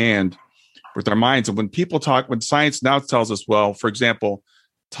understand with our minds. And when science now tells us, well, for example,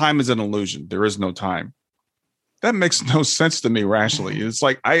 time is an illusion. There is no time. That makes no sense to me rationally. It's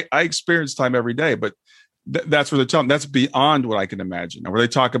like I experience time every day, but that's what they're telling me. That's beyond what I can imagine. And where they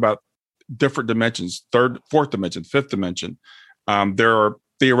talk about different dimensions, third, fourth dimension, fifth dimension, there are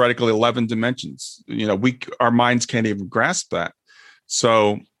theoretically 11 dimensions. Our minds can't even grasp that.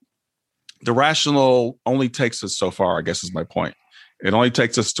 So the rational only takes us so far, I guess is my point. It only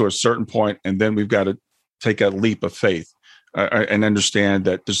takes us to a certain point, and then we've got to take a leap of faith and understand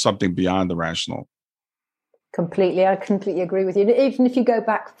that there's something beyond the rational. Completely. I completely agree with you. Even if you go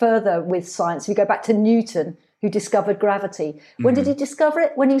back further with science, if you go back to Newton, who discovered gravity. When did he discover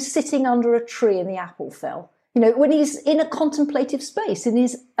it? When he was sitting under a tree and the apple fell. When he's in a contemplative space, in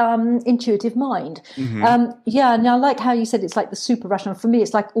his intuitive mind. And I like how you said it's like the super rational. For me,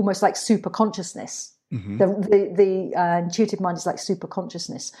 it's like almost like super consciousness. The intuitive mind is like super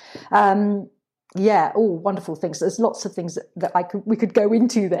consciousness. Wonderful things. There's lots of things that we could go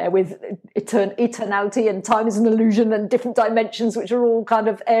into there with eternality and time is an illusion and different dimensions, which are all kind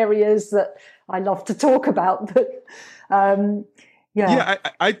of areas that I love to talk about. But what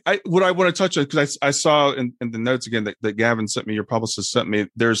I want to touch on, because I saw in the notes again that Gavin sent me, your publicist sent me,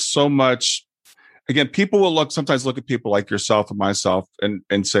 there's so much. Again, people will sometimes look at people like yourself and myself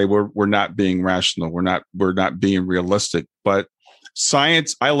and say we're not being rational, we're not being realistic. But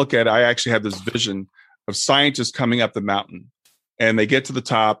science, I look at it, I actually have this vision of scientists coming up the mountain, and they get to the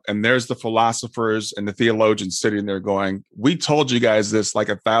top, and there's the philosophers and the theologians sitting there going, we told you guys this like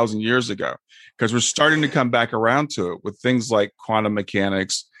 1,000 years ago, because we're starting to come back around to it with things like quantum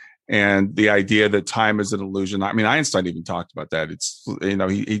mechanics and the idea that time is an illusion. I mean, Einstein even talked about that. It's,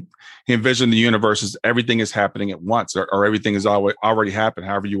 he envisioned the universe as everything is happening at once, or everything has already happened,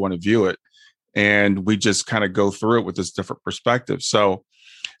 however you want to view it. And we just kind of go through it with this different perspective. So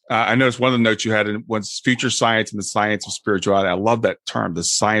I noticed one of the notes you had was future science and the science of spirituality. I love that term, the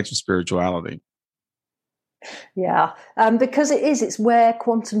science of spirituality. Yeah, because it's where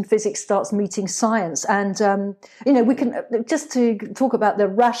quantum physics starts meeting science. And, we can, just to talk about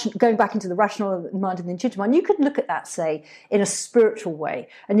going back into the rational mind and the intuitive mind, you could look at that, say, in a spiritual way.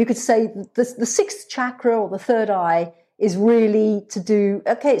 And you could say the sixth chakra or the third eye is really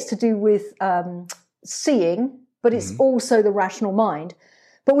it's to do with seeing, but it's also the rational mind.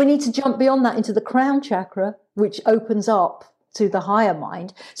 But we need to jump beyond that into the crown chakra, which opens up to the higher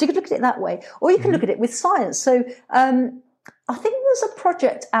mind. So you could look at it that way, or you can look at it with science. So I think there's a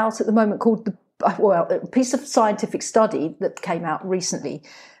project out at the moment called a piece of scientific study that came out recently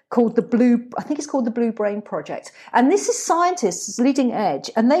called the Blue Brain Project. And this is scientists leading edge,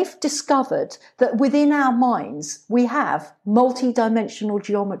 and they've discovered that within our minds, we have multi-dimensional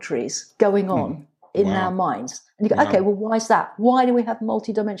geometries going on in our minds. And you go, okay, well, why is that? Why do we have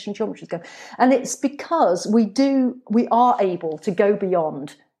multi-dimensional geometries going? And it's because we are able to go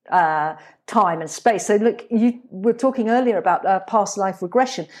beyond time and space. So look, you were talking earlier about past life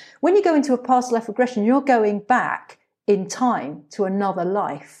regression. When you go into a past life regression, you're going back in time to another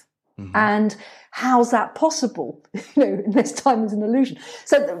life. And how's that possible? Unless time is an illusion.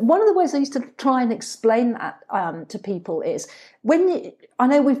 So one of the ways I used to try and explain that to people is I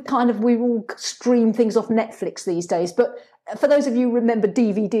know we all stream things off Netflix these days, but for those of you who remember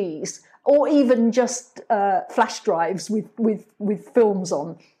DVDs or even just flash drives with films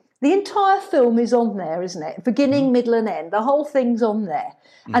on, the entire film is on there, isn't it? Beginning, middle, and end. The whole thing's on there.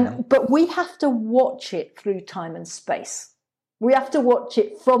 But we have to watch it through time and space. We have to watch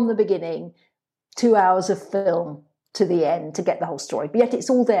it from the beginning, 2 hours of film to the end to get the whole story. But yet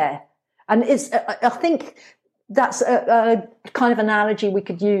it's all there. And I think that's a kind of analogy we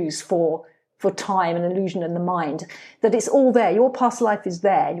could use for for time and illusion and the mind, that it's all there. Your past life is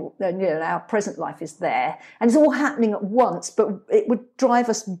there, our present life is there, and it's all happening at once, but it would drive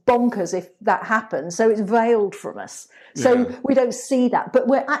us bonkers if that happened. So it's veiled from us. So we don't see that, but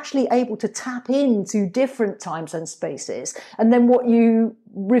we're actually able to tap into different times and spaces. And then what you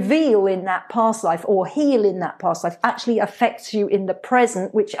reveal in that past life or heal in that past life actually affects you in the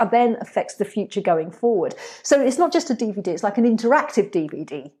present, which then affects the future going forward. So it's not just a DVD, it's like an interactive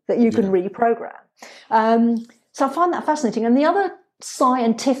DVD that you can reprogram. So I find that fascinating. And the other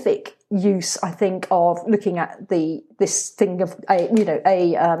scientific use, I think, of looking at this thing of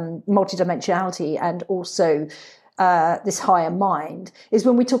multidimensionality and also this higher mind is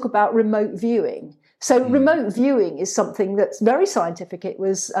when we talk about remote viewing. So remote viewing is something that's very scientific. It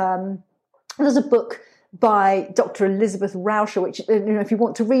was there's a book by Dr. Elizabeth Rauscher, which, if you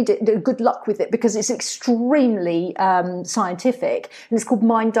want to read it, good luck with it, because it's extremely scientific. And it's called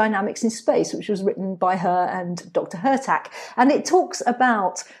Mind Dynamics in Space, which was written by her and Dr. Hurtak. And it talks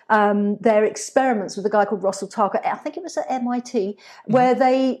about their experiments with a guy called Russell Tarker, I think it was at MIT, where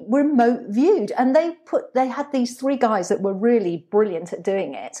they remote viewed. And they had these 3 guys that were really brilliant at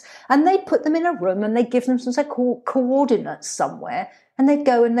doing it. And they put them in a room and they give them some coordinates somewhere. And they'd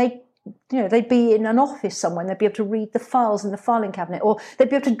go and they'd be in an office somewhere and they'd be able to read the files in the filing cabinet, or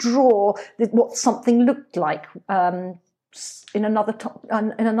they'd be able to draw what something looked like in another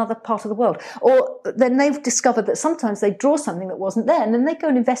part of the world. Or then they've discovered that sometimes they draw something that wasn't there, and then they go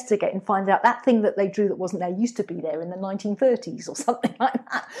and investigate and find out that thing that they drew that wasn't there used to be there in the 1930s or something like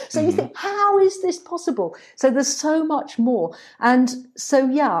that. So you think, how is this possible? So there's so much more. And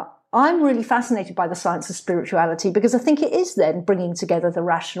so, I'm really fascinated by the science of spirituality, because I think it is then bringing together the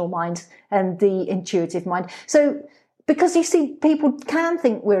rational mind and the intuitive mind. So, because you see, people can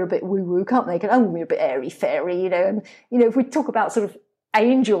think we're a bit woo-woo, can't they? We're a bit airy-fairy, and, if we talk about sort of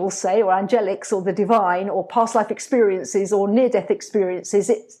angels, say, or angelics, or the divine, or past life experiences, or near-death experiences,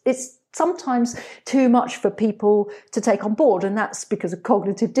 it's sometimes too much for people to take on board, and that's because of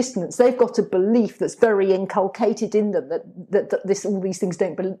cognitive dissonance. They've got a belief that's very inculcated in them that all these things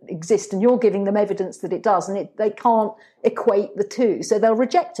don't exist, and you're giving them evidence that it does, and they can't equate the two, so they'll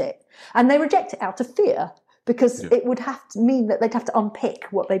reject it, and they reject it out of fear, because it would have to mean that they'd have to unpick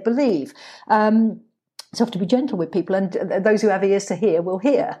what they believe. So you have to be gentle with people, and those who have ears to hear will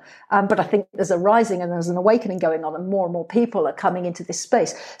hear. But I think there's a rising and there's an awakening going on, and more people are coming into this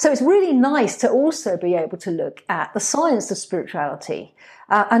space. So it's really nice to also be able to look at the science of spirituality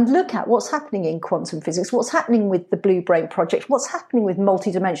and look at what's happening in quantum physics, what's happening with the Blue Brain Project, what's happening with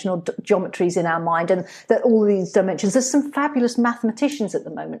multidimensional geometries in our mind, and that all these dimensions. There's some fabulous mathematicians at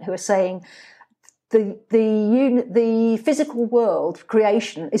the moment who are saying the physical world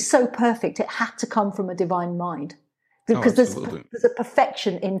creation is so perfect, it had to come from a divine mind. Because there's a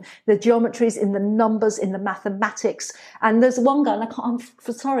perfection in the geometries, in the numbers, in the mathematics. And there's one guy, and I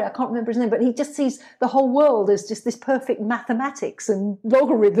can't remember his name, but he just sees the whole world as just this perfect mathematics and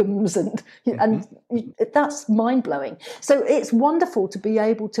logarithms, and that's mind-blowing. So it's wonderful to be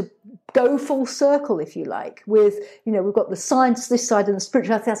able to go full circle, if you like, with, we've got the science this side and the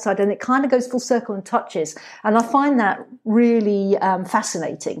spirituality that side, and it kind of goes full circle and touches. And I find that really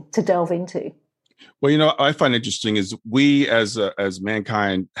fascinating to delve into. Well, I find interesting is we as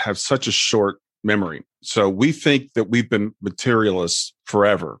mankind have such a short memory. So we think that we've been materialists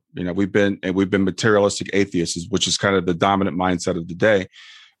forever. We've been materialistic atheists, which is kind of the dominant mindset of the day.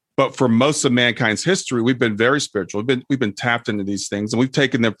 But for most of mankind's history, we've been very spiritual. We've been tapped into these things, and we've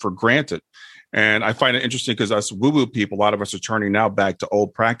taken them for granted. And I find it interesting because us woo-woo people, a lot of us are turning now back to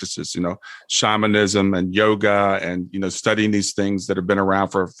old practices, shamanism and yoga, and studying these things that have been around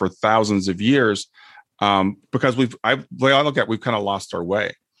for thousands of years. Because we've kind of lost our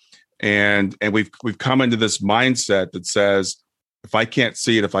way, and we've come into this mindset that says, if I can't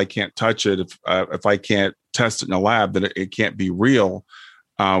see it, if I can't touch it, if I can't test it in a lab, then it can't be real.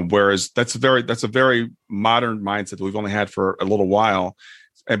 Whereas that's a very modern mindset that we've only had for a little while.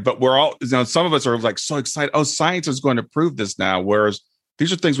 But we're all, some of us are like so excited. Oh, science is going to prove this now. Whereas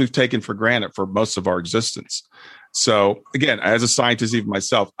these are things we've taken for granted for most of our existence. So again, as a scientist, even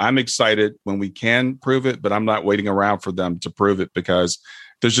myself, I'm excited when we can prove it, but I'm not waiting around for them to prove it, because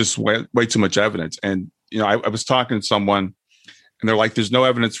there's just way too much evidence. And, I was talking to someone and they're like, there's no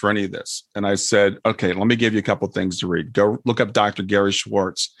evidence for any of this. And I said, okay, let me give you a couple of things to read. Go look up Dr. Gary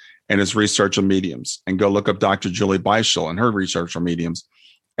Schwartz and his research on mediums, and go look up Dr. Julie Beischel and her research on mediums,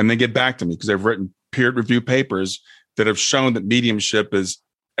 and then get back to me, because they've written peer-reviewed papers that have shown that mediumship is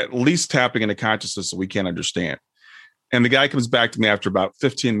at least tapping into consciousness that we can't understand. And the guy comes back to me after about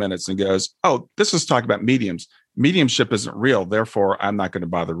 15 minutes and goes, oh, this is talking about mediums. Mediumship isn't real. Therefore, I'm not going to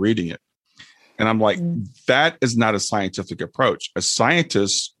bother reading it. And I'm like, that is not a scientific approach. A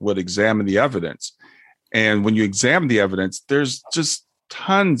scientist would examine the evidence. And when you examine the evidence, there's just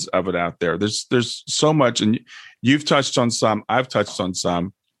tons of it out there. There's so much. And you've touched on some, I've touched on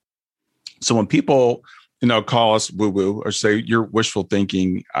some. So when people, call us woo-woo or say you're wishful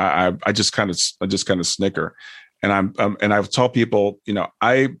thinking, I just kind of snicker. And I've told people,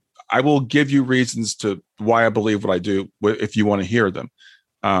 I will give you reasons to why I believe what I do if you want to hear them.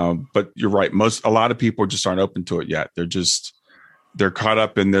 But you're right. A lot of people just aren't open to it yet. They're caught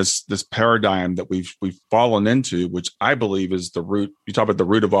up in this paradigm that we've fallen into, which I believe is the root. You talk about the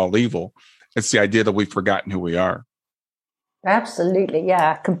root of all evil. It's the idea that we've forgotten who we are. Absolutely.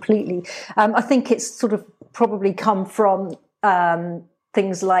 Yeah, completely. I think it's sort of probably come from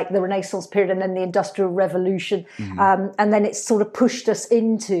things like the Renaissance period and then the Industrial Revolution. Mm-hmm. And then it's sort of pushed us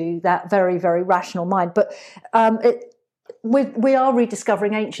into that very, very rational mind. But we are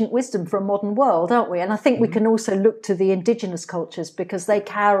rediscovering ancient wisdom for a modern world, aren't we? And I think we can also look to the indigenous cultures because they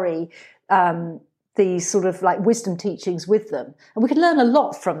carry these sort of like wisdom teachings with them. And we can learn a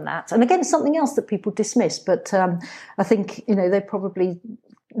lot from that. And again, something else that people dismiss. But I think, they probably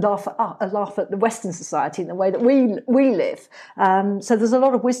laugh at the Western society in the way that we live. So there's a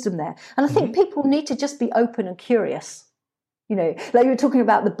lot of wisdom there. And I think people need to just be open and curious. Like you were talking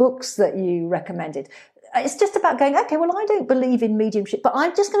about the books that you recommended. It's just about going, okay, well, I don't believe in mediumship, but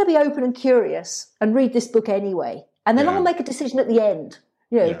I'm just going to be open and curious and read this book anyway. And then I'll make a decision at the end,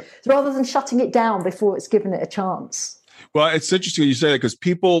 rather than shutting it down before it's given it a chance. Well, it's interesting you say that because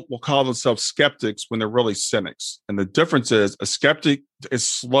people will call themselves skeptics when they're really cynics. And the difference is a skeptic is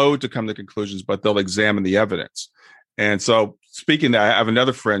slow to come to conclusions, but they'll examine the evidence. And so speaking of that, I have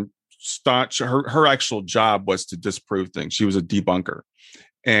another friend, staunch, her actual job was to disprove things. She was a debunker.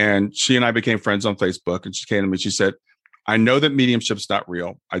 And she and I became friends on Facebook. And she came to me, she said, I know that mediumship's not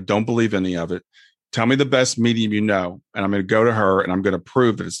real. I don't believe any of it. Tell me the best medium you know. And I'm going to go to her and I'm going to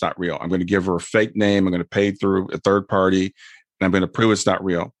prove that it's not real. I'm going to give her a fake name. I'm going to pay through a third party and I'm going to prove it's not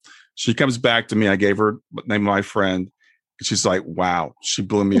real. She comes back to me. I gave her the name of my friend. And she's like, wow, she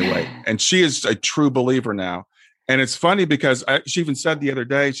blew me away. And she is a true believer now. And it's funny because she even said the other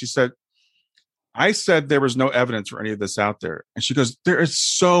day, she said, I said there was no evidence for any of this out there. And she goes, there is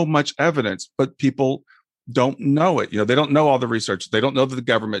so much evidence, but people don't know it. They don't know all the research. They don't know that the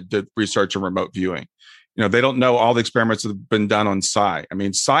government did research on remote viewing. They don't know all the experiments that have been done on psi. I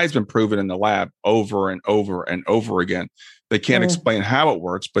mean, psi has been proven in the lab over and over and over again. They can't explain how it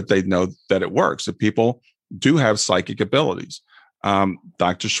works, but they know that it works. That people do have psychic abilities.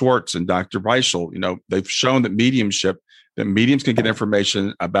 Dr. Schwartz and Dr. Reichel, they've shown that mediums can get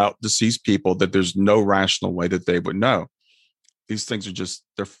information about deceased people that there's no rational way that they would know. These things are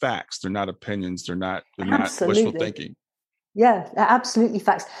they're facts. They're not opinions. They're not wishful thinking. Yeah, absolutely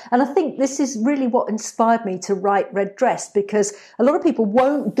facts. And I think this is really what inspired me to write Red Dress, because a lot of people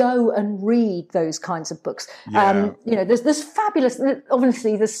won't go and read those kinds of books. Yeah. There's fabulous,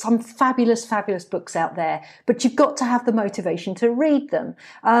 obviously there's some fabulous books out there, but you've got to have the motivation to read them.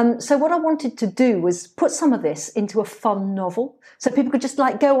 So what I wanted to do was put some of this into a fun novel. So people could just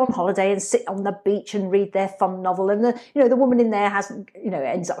go on holiday and sit on the beach and read their fun novel. And the woman in there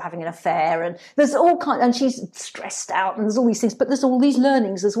ends up having an affair and there's all kinds, and she's stressed out and there's all these things, but there's all these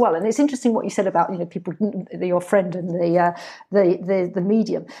learnings as well. And it's interesting what you said about people, your friend and the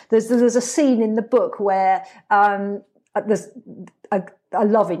medium. There's a scene in the book where there's a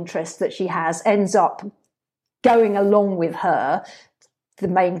love interest that she has ends up going along with her, the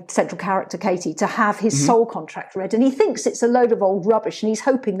main central character, Katie, to have his soul contract read. And he thinks it's a load of old rubbish and he's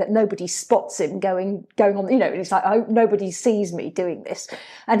hoping that nobody spots him going on, and he's like, I hope nobody sees me doing this.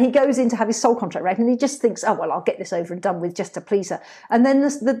 And he goes in to have his soul contract read and he just thinks, oh, well, I'll get this over and done with just to please her. And then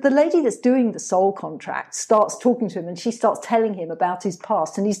the lady that's doing the soul contract starts talking to him and she starts telling him about his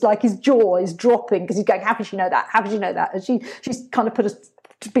past. And he's like, his jaw is dropping because he's going, how could she know that? How could you know that? And she's kind of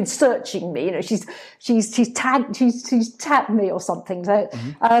been searching me, she's tagged me or something. So,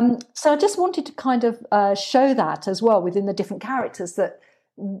 so I just wanted to kind of show that as well within the different characters, that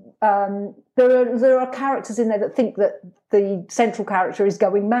there are characters in there that think that the central character is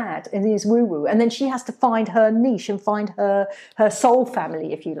going mad and is woo-woo, and then she has to find her niche and find her soul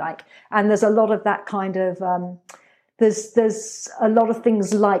family, if you like. And there's a lot of that kind of there's a lot of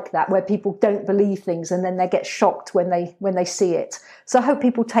things like that where people don't believe things and then they get shocked when they see it. So I hope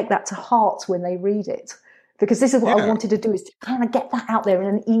people take that to heart when they read it, because this is what I wanted to do, is to kind of get that out there in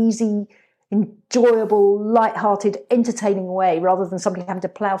an easy, enjoyable, light-hearted, entertaining way, rather than somebody having to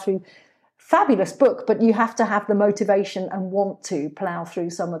plough through fabulous book, but you have to have the motivation and want to plow through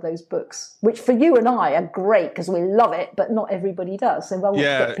some of those books, which for you and I are great because we love it, but not everybody does. So I want to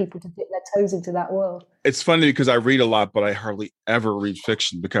get people to dip their toes into that world. It's funny because I read a lot, but I hardly ever read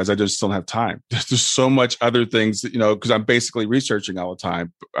fiction because I just don't have time. There's so much other things that, because I'm basically researching all the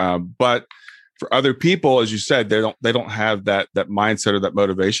time. But for other people, as you said, they don't have that mindset or that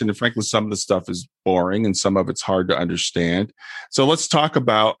motivation. And frankly, some of the stuff is boring and some of it's hard to understand. So let's talk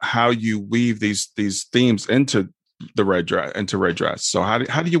about how you weave these themes into the red dress. So how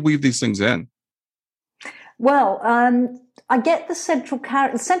do you weave these things in? Well, I get the central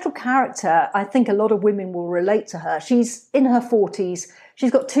character. The central character, I think a lot of women will relate to her. She's in her 40s.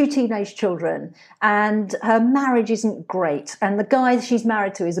 She's got 2 teenage children and her marriage isn't great. And the guy she's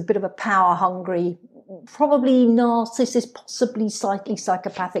married to is a bit of a power hungry, probably narcissist, possibly slightly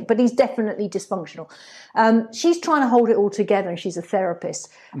psychopathic, but he's definitely dysfunctional. She's trying to hold it all together and she's a therapist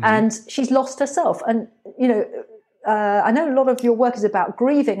and she's lost herself. And, I know a lot of your work is about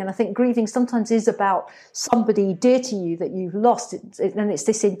grieving, and I think grieving sometimes is about somebody dear to you that you've lost, and it's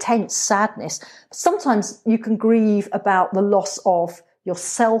this intense sadness. Sometimes you can grieve about the loss of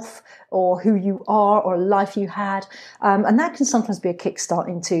yourself or who you are or a life you had, and that can sometimes be a kickstart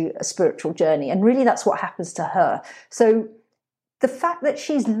into a spiritual journey, and really that's what happens to her. So the fact that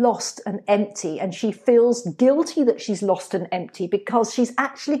she's lost and empty, and she feels guilty that she's lost and empty because she's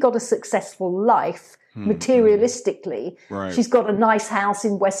actually got a successful life materialistically. Right. She's got a nice house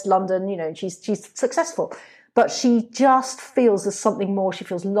in West London, and she's successful, but she just feels there's something more. She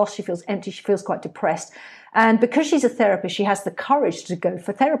feels lost. She feels empty. She feels quite depressed. And because she's a therapist, she has the courage to go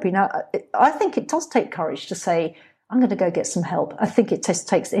for therapy. Now, I think it does take courage to say, I'm going to go get some help. I think it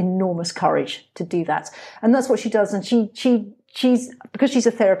takes enormous courage to do that. And that's what she does. And she's because she's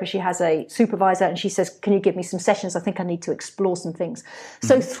a therapist, she has a supervisor and she says, can you give me some sessions? I think I need to explore some things.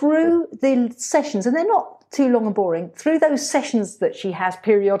 So through the sessions, and they're not too long and boring, through those sessions that she has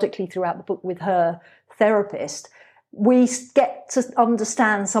periodically throughout the book with her therapist, we get to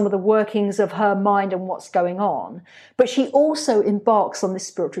understand some of the workings of her mind and what's going on. But she also embarks on this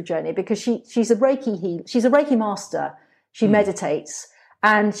spiritual journey because she's a Reiki master. She meditates,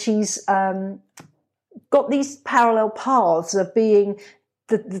 and she's got these parallel paths of being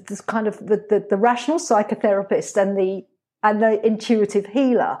the kind of the rational psychotherapist and the intuitive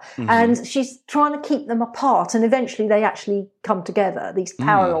healer. And she's trying to keep them apart, and eventually they actually come together. These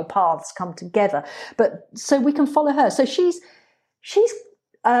parallel paths come together. But so we can follow her. So she's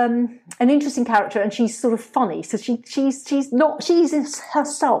an interesting character, and she's sort of funny. So she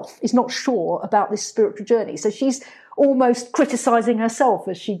herself is not sure about this spiritual journey. So she's almost criticizing herself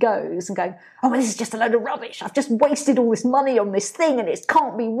as she goes and going, oh, well, this is just a load of rubbish. I've just wasted all this money on this thing and it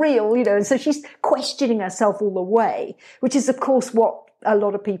can't be real, And so she's questioning herself all the way, which is, of course, what a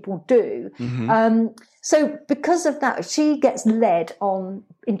lot of people do. So because of that, she gets led on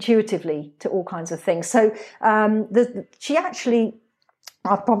intuitively to all kinds of things. So she actually,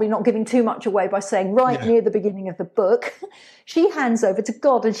 I'm probably not giving too much away by saying near the beginning of the book, she hands over to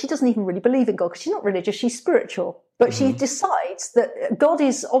God, and she doesn't even really believe in God because she's not religious, she's spiritual. But she decides that God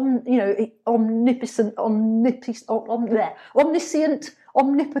is omniscient,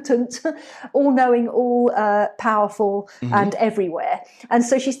 omnipotent, all-knowing, all-powerful, and everywhere. And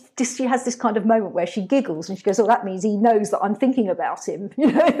so she has this kind of moment where she giggles and she goes, oh, that means he knows that I'm thinking about him.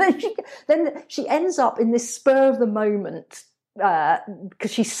 Then she ends up in this spur of the moment, because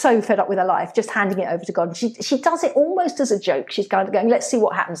she's so fed up with her life, just handing it over to God. She does it almost as a joke. She's kind of going, let's see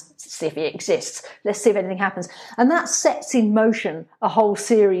what happens, let's see if he exists, let's see if anything happens. And that sets in motion a whole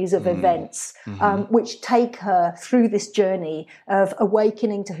series of events, which take her through this journey of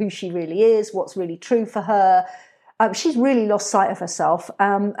awakening to who she really is, what's really true for her. She's really lost sight of herself,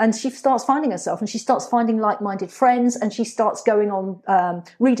 and she starts finding herself, and she starts finding like-minded friends, and she starts going on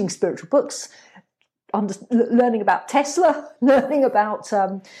reading spiritual books, learning about Tesla, learning about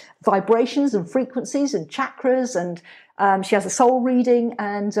vibrations and frequencies and chakras, and she has a soul reading,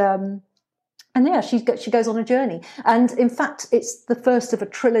 and she goes on a journey. And in fact, it's the first of a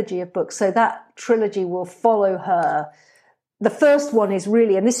trilogy of books, so that trilogy will follow her. The first one is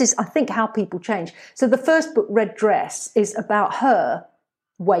really, and this is, I think, how people change. So the first book, Red Dress, is about her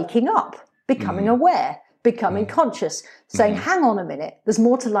waking up, becoming aware, becoming conscious, saying, hang on a minute, there's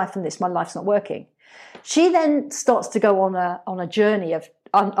more to life than this, my life's not working. She then starts to go on a journey of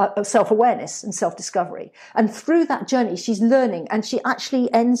self-awareness and self-discovery. And through that journey, she's learning, and she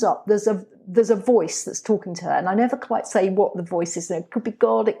actually ends up, there's a voice that's talking to her. And I never quite say what the voice is. It could be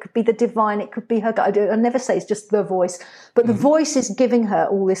God, it could be the divine, it could be her God. I never say it's just the voice, but the voice is giving her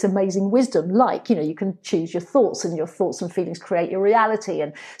all this amazing wisdom. Like, you can choose your thoughts, and your thoughts and feelings create your reality.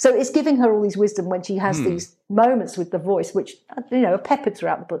 And so it's giving her all these wisdom when she has these moments with the voice, which, are peppered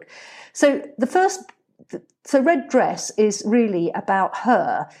throughout the book. So Red Dress is really about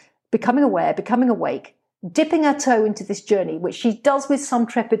her becoming aware, becoming awake, dipping her toe into this journey, which she does with some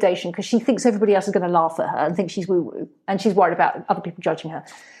trepidation because she thinks everybody else is going to laugh at her and think she's woo-woo, and she's worried about other people judging her.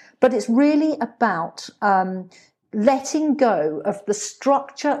 But it's really about letting go of the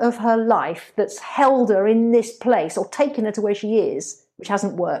structure of her life that's held her in this place or taken her to where she is, which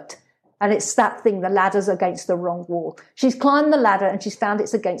hasn't worked. And it's that thing, the ladder's against the wrong wall. She's climbed the ladder and she's found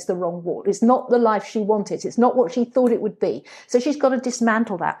it's against the wrong wall. It's not the life she wanted. It's not what she thought it would be. So she's got to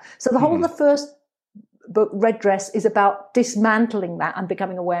dismantle that. So the whole of the first book, Red Dress, is about dismantling that and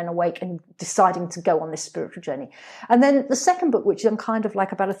becoming aware and awake and deciding to go on this spiritual journey. And then the second book, which I'm kind of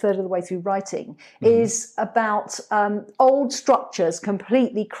like about a third of the way through writing, is about old structures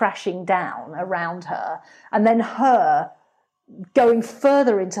completely crashing down around her, and then her going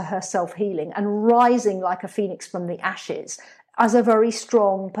further into her self-healing and rising like a phoenix from the ashes as a very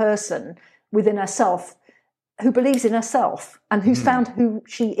strong person within herself, who believes in herself and who's found who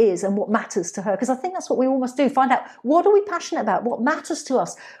she is and what matters to her. Because I think that's what we all must do, find out, what are we passionate about, what matters to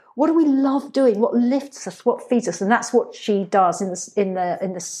us, what do we love doing, what lifts us, what feeds us. And that's what she does in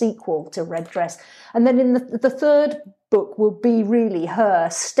the sequel to Red Dress. And then in the third book will be really her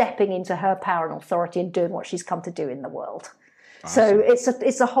stepping into her power and authority and doing what she's come to do in the world. Awesome. So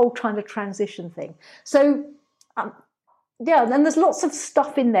it's a whole kind of transition thing. So and there's lots of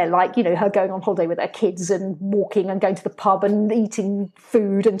stuff in there, like, her going on holiday with her kids and walking and going to the pub and eating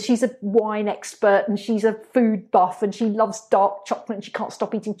food. And she's a wine expert and she's a food buff and she loves dark chocolate and she can't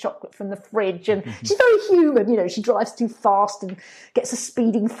stop eating chocolate from the fridge. And she's very human, she drives too fast and gets a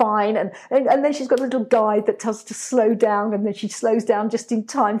speeding fine. And then she's got a little guide that tells her to slow down, and then she slows down just in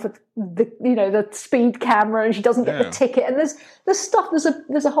time for the speed camera, and she doesn't get the ticket. And there's stuff.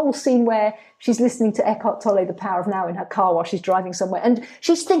 There's a whole scene where she's listening to Eckhart Tolle, The Power of Now, in her car while she's driving somewhere, and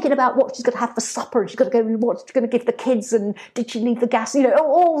she's thinking about what she's going to have for supper, and she's got to go and what she's going to give the kids, and did she leave the gas?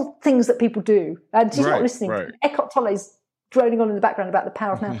 All things that people do, and she's not listening. Right. Eckhart Tolle's droning on in the background about the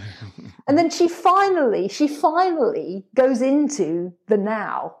power of now. And then she finally goes into the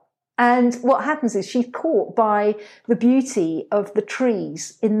now. And what happens is she's caught by the beauty of the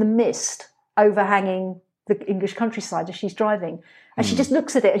trees in the mist overhanging the English countryside as she's driving. And she just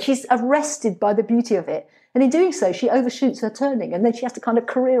looks at it and she's arrested by the beauty of it. And in doing so, she overshoots her turning, and then she has to kind of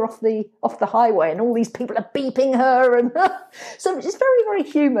career off the highway, and all these people are beeping her. And so it's very, very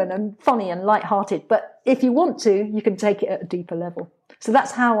human and funny and lighthearted. But if you want to, you can take it at a deeper level. So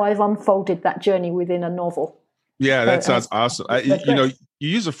that's how I've unfolded that journey within a novel. Yeah, that sounds awesome. You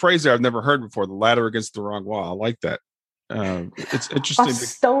use a phrase there I've never heard before, the ladder against the wrong wall. I like that. It's interesting. I've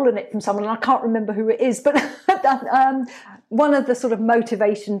stolen it from someone, and I can't remember who it is, but one of the sort of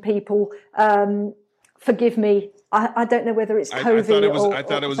motivation people, forgive me, I don't know whether it's Covey I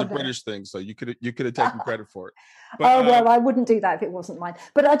thought it was a British thing, so you could have taken credit for it. But, well, I wouldn't do that if it wasn't mine.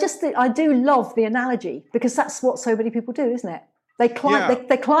 But I just think I do love the analogy, because that's what so many people do, isn't it? They climb,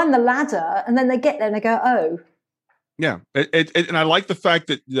 they climb the ladder, and then they get there and they go, oh. Yeah, and I like the fact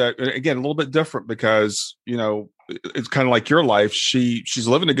that again, a little bit different, because it's kind of like your life. She's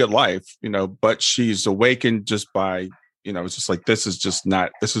living a good life, but she's awakened just by it's just like this is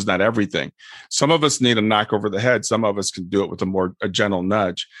not everything. Some of us need a knock over the head. Some of us can do it with a gentle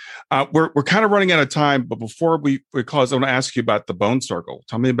nudge. We're kind of running out of time, but before we close, I want to ask you about the Bone Circle.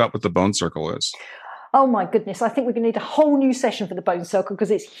 Tell me about what the Bone Circle is. Oh my goodness, I think we're going to need a whole new session for the Bone Circle,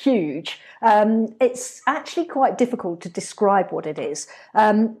 because it's huge. It's actually quite difficult to describe what it is,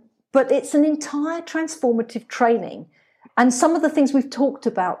 but it's an entire transformative training. And some of the things we've talked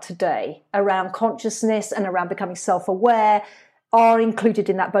about today around consciousness and around becoming self-aware are included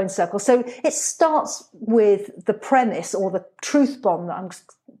in that Bone Circle. So it starts with the premise, or the truth bomb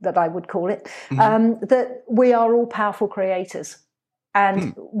that I would call it, that we are all powerful creators.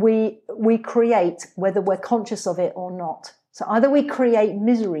 And we create whether we're conscious of it or not. So either we create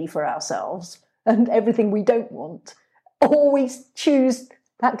misery for ourselves and everything we don't want, or we choose,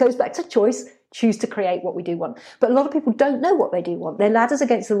 that goes back to choice, choose to create what we do want. But a lot of people don't know what they do want. Their ladder's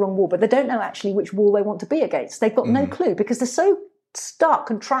against the wrong wall, but they don't know actually which wall they want to be against. They've got no clue, because they're so stuck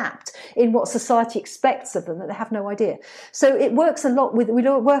and trapped in what society expects of them, that they have no idea. So it works a lot with, we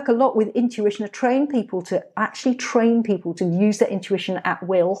work a lot with intuition to train people to use their intuition at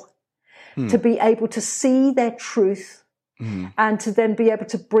will, to be able to see their truth, and to then be able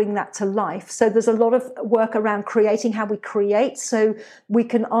to bring that to life. So there's a lot of work around creating, how we create. So we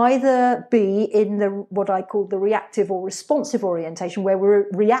can either be in the what I call the reactive or responsive orientation, where we're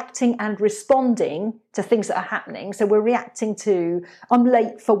reacting and responding to things that are happening. So we're reacting to, I'm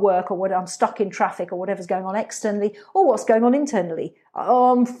late for work, or what, I'm stuck in traffic, or whatever's going on externally, or what's going on internally.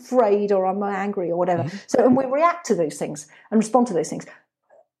 Oh, I'm afraid, or I'm angry, or whatever. So, and we react to those things and respond to those things,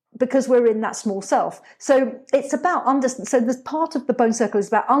 because we're in that small self. So it's about so this part of the Bone Circle is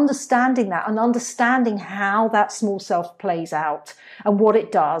about understanding that, and understanding how that small self plays out, and what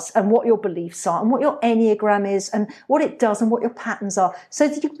it does, and what your beliefs are, and what your Enneagram is, and what it does, and what your patterns are, so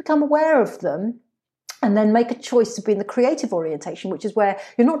that you can become aware of them, and then make a choice to be in the creative orientation, which is where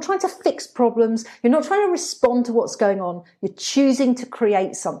you're not trying to fix problems, you're not trying to respond to what's going on, you're choosing to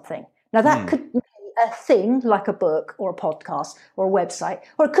create something. Now that could a thing like a book or a podcast or a website,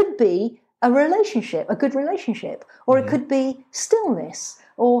 or it could be a relationship, a good relationship, or it could be stillness,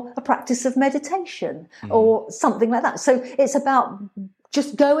 or a practice of meditation, or something like that. So it's about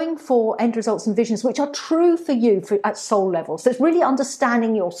just going for end results and visions which are true for you at soul level. So it's really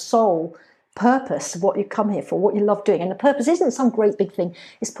understanding your soul purpose, what you come here for, what you love doing. And the purpose isn't some great big thing.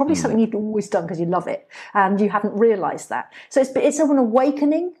 It's probably something you've always done because you love it and you haven't realized that. So it's an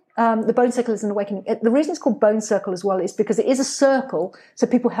awakening. The Bone Circle is an awakening. The reason it's called Bone Circle as well is because it is a circle, so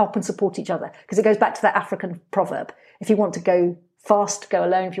people help and support each other. Because it goes back to that African proverb: if you want to go fast, go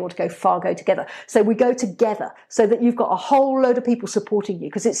alone. If you want to go far, go together. So we go together, so that you've got a whole load of people supporting you,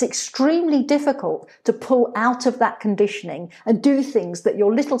 because it's extremely difficult to pull out of that conditioning and do things that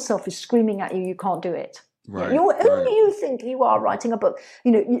your little self is screaming at you. You can't do it. Right. Who do you think you are, writing a book?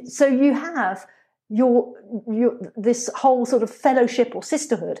 So you have your this whole sort of fellowship or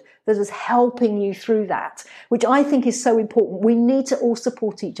sisterhood that is helping you through that, which I think is so important. We need to all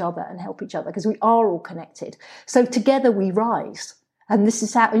support each other and help each other, because we are all connected. So together we rise. And this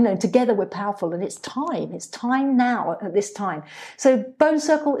is how, together we're powerful, and it's time now at this time. So Bone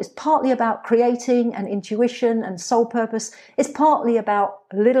Circle is partly about creating and intuition and soul purpose. It's partly about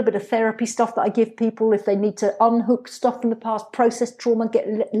a little bit of therapy stuff that I give people if they need to unhook stuff from the past, process trauma,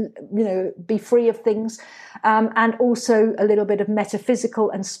 be free of things. And also a little bit of metaphysical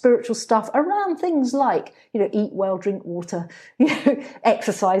and spiritual stuff around things like, eat well, drink water,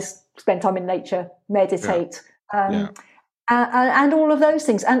 exercise, spend time in nature, meditate. And all of those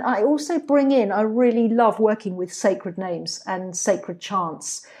things. And I also I really love working with sacred names and sacred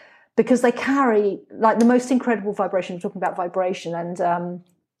chants, because they carry like the most incredible vibration. We're talking about vibration and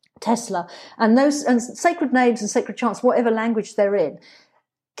Tesla, and sacred names and sacred chants, whatever language they're in,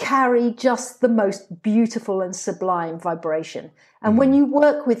 carry just the most beautiful and sublime vibration. And when you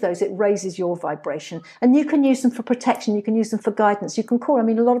work with those, it raises your vibration. And you can use them for protection. You can use them for guidance. You can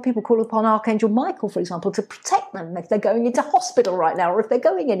a lot of people call upon Archangel Michael, for example, to protect them if they're going into hospital right now, or if they're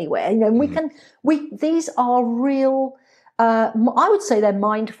going anywhere. These are real, I would say they're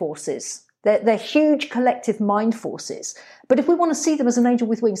mind forces. They're huge collective mind forces. But if we want to see them as an angel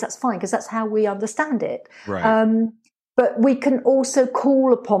with wings, that's fine, because that's how we understand it. Right. But we can also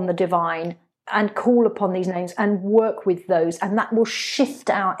call upon the divine and call upon these names and work with those, and that will shift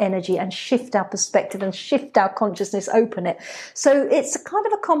our energy and shift our perspective and shift our consciousness, open it. So it's kind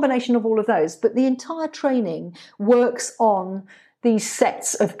of a combination of all of those, but the entire training works on these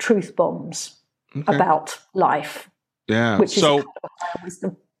sets of truth bombs about life. Yeah. Which is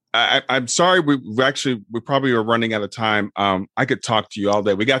wisdom. I'm sorry, we probably are running out of time. I could talk to you all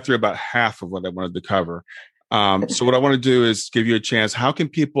day. We got through about half of what I wanted to cover. So what I want to do is give you a chance. How can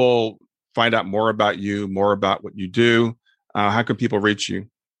people find out more about you, more about what you do? How can people reach you?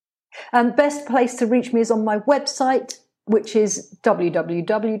 Best place to reach me is on my website, which is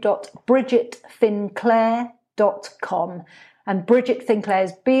www.bridgetfinclair.com. And Bridget Finclair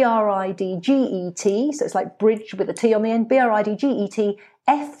is Bridget, so it's like bridge with a T on the end, Bridget,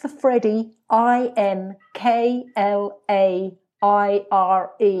 F for Freddie, INKLAIRE.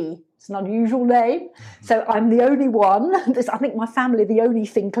 It's an unusual name. So I'm the only one. I think my family are the only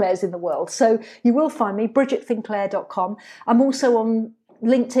Finclairs in the world. So you will find me, bridgetfinclair.com. I'm also on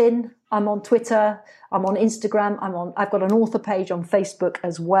LinkedIn. I'm on Twitter. I'm on Instagram. I've got an author page on Facebook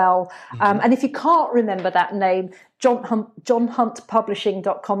as well. And if you can't remember that name,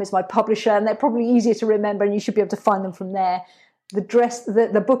 johnhuntpublishing.com is my publisher, and they're probably easier to remember, and you should be able to find them from there.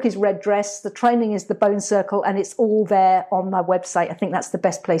 The book is Red Dress, the training is the Bone Circle, and it's all there on my website. I think that's the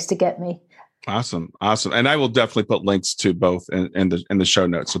best place to get me. Awesome. And I will definitely put links to both in the show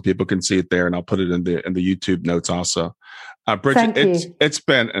notes so people can see it there, and I'll put it in the YouTube notes also. Bridget, it's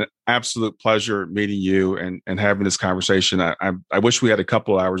been an absolute pleasure meeting you and having this conversation. I wish we had a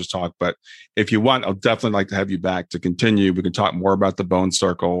couple of hours to talk, but if you want, I'll definitely like to have you back to continue. We can talk more about the Bone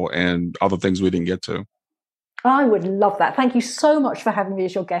Circle and all the things we didn't get to. I would love that. Thank you so much for having me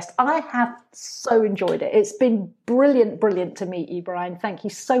as your guest. I have so enjoyed it. It's been brilliant to meet you, Brian. Thank you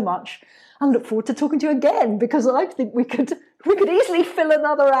so much. I look forward to talking to you again, because I think we could easily fill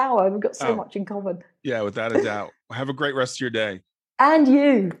another hour. We've got so much in common. Yeah, without a doubt. Have a great rest of your day. And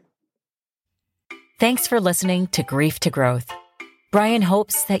you. Thanks for listening to Grief to Growth. Brian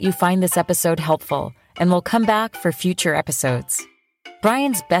hopes that you find this episode helpful and will come back for future episodes.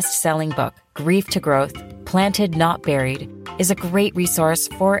 Brian's best-selling book, Grief to Growth, Planted Not Buried, is a great resource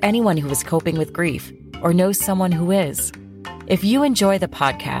for anyone who is coping with grief or knows someone who is. If you enjoy the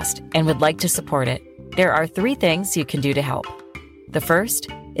podcast and would like to support it, there are 3 things you can do to help. The first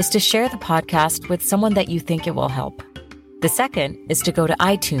is to share the podcast with someone that you think it will help. The second is to go to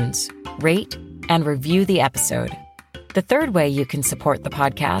iTunes, rate, and review the episode. The third way you can support the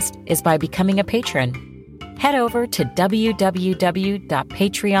podcast is by becoming a patron. Head over to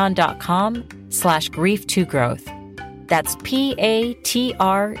www.patreon.com/grief2growth. That's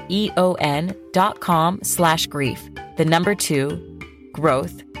patreon.com/grief, the number 2,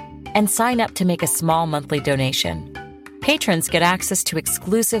 growth, and sign up to make a small monthly donation. Patrons get access to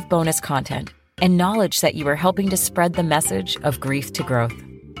exclusive bonus content and knowledge that you are helping to spread the message of grief to growth.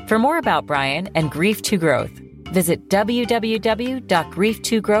 For more about Brian and Grief to Growth, visit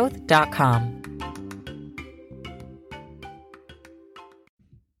www.grief2growth.com.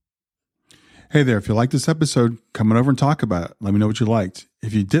 Hey there, if you liked this episode, come on over and talk about it. Let me know what you liked.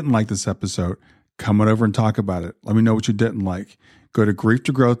 If you didn't like this episode, come on over and talk about it. Let me know what you didn't like. Go to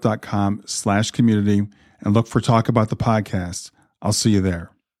grieftogrowth.com/community and look for Talk About the Podcast. I'll see you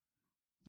there.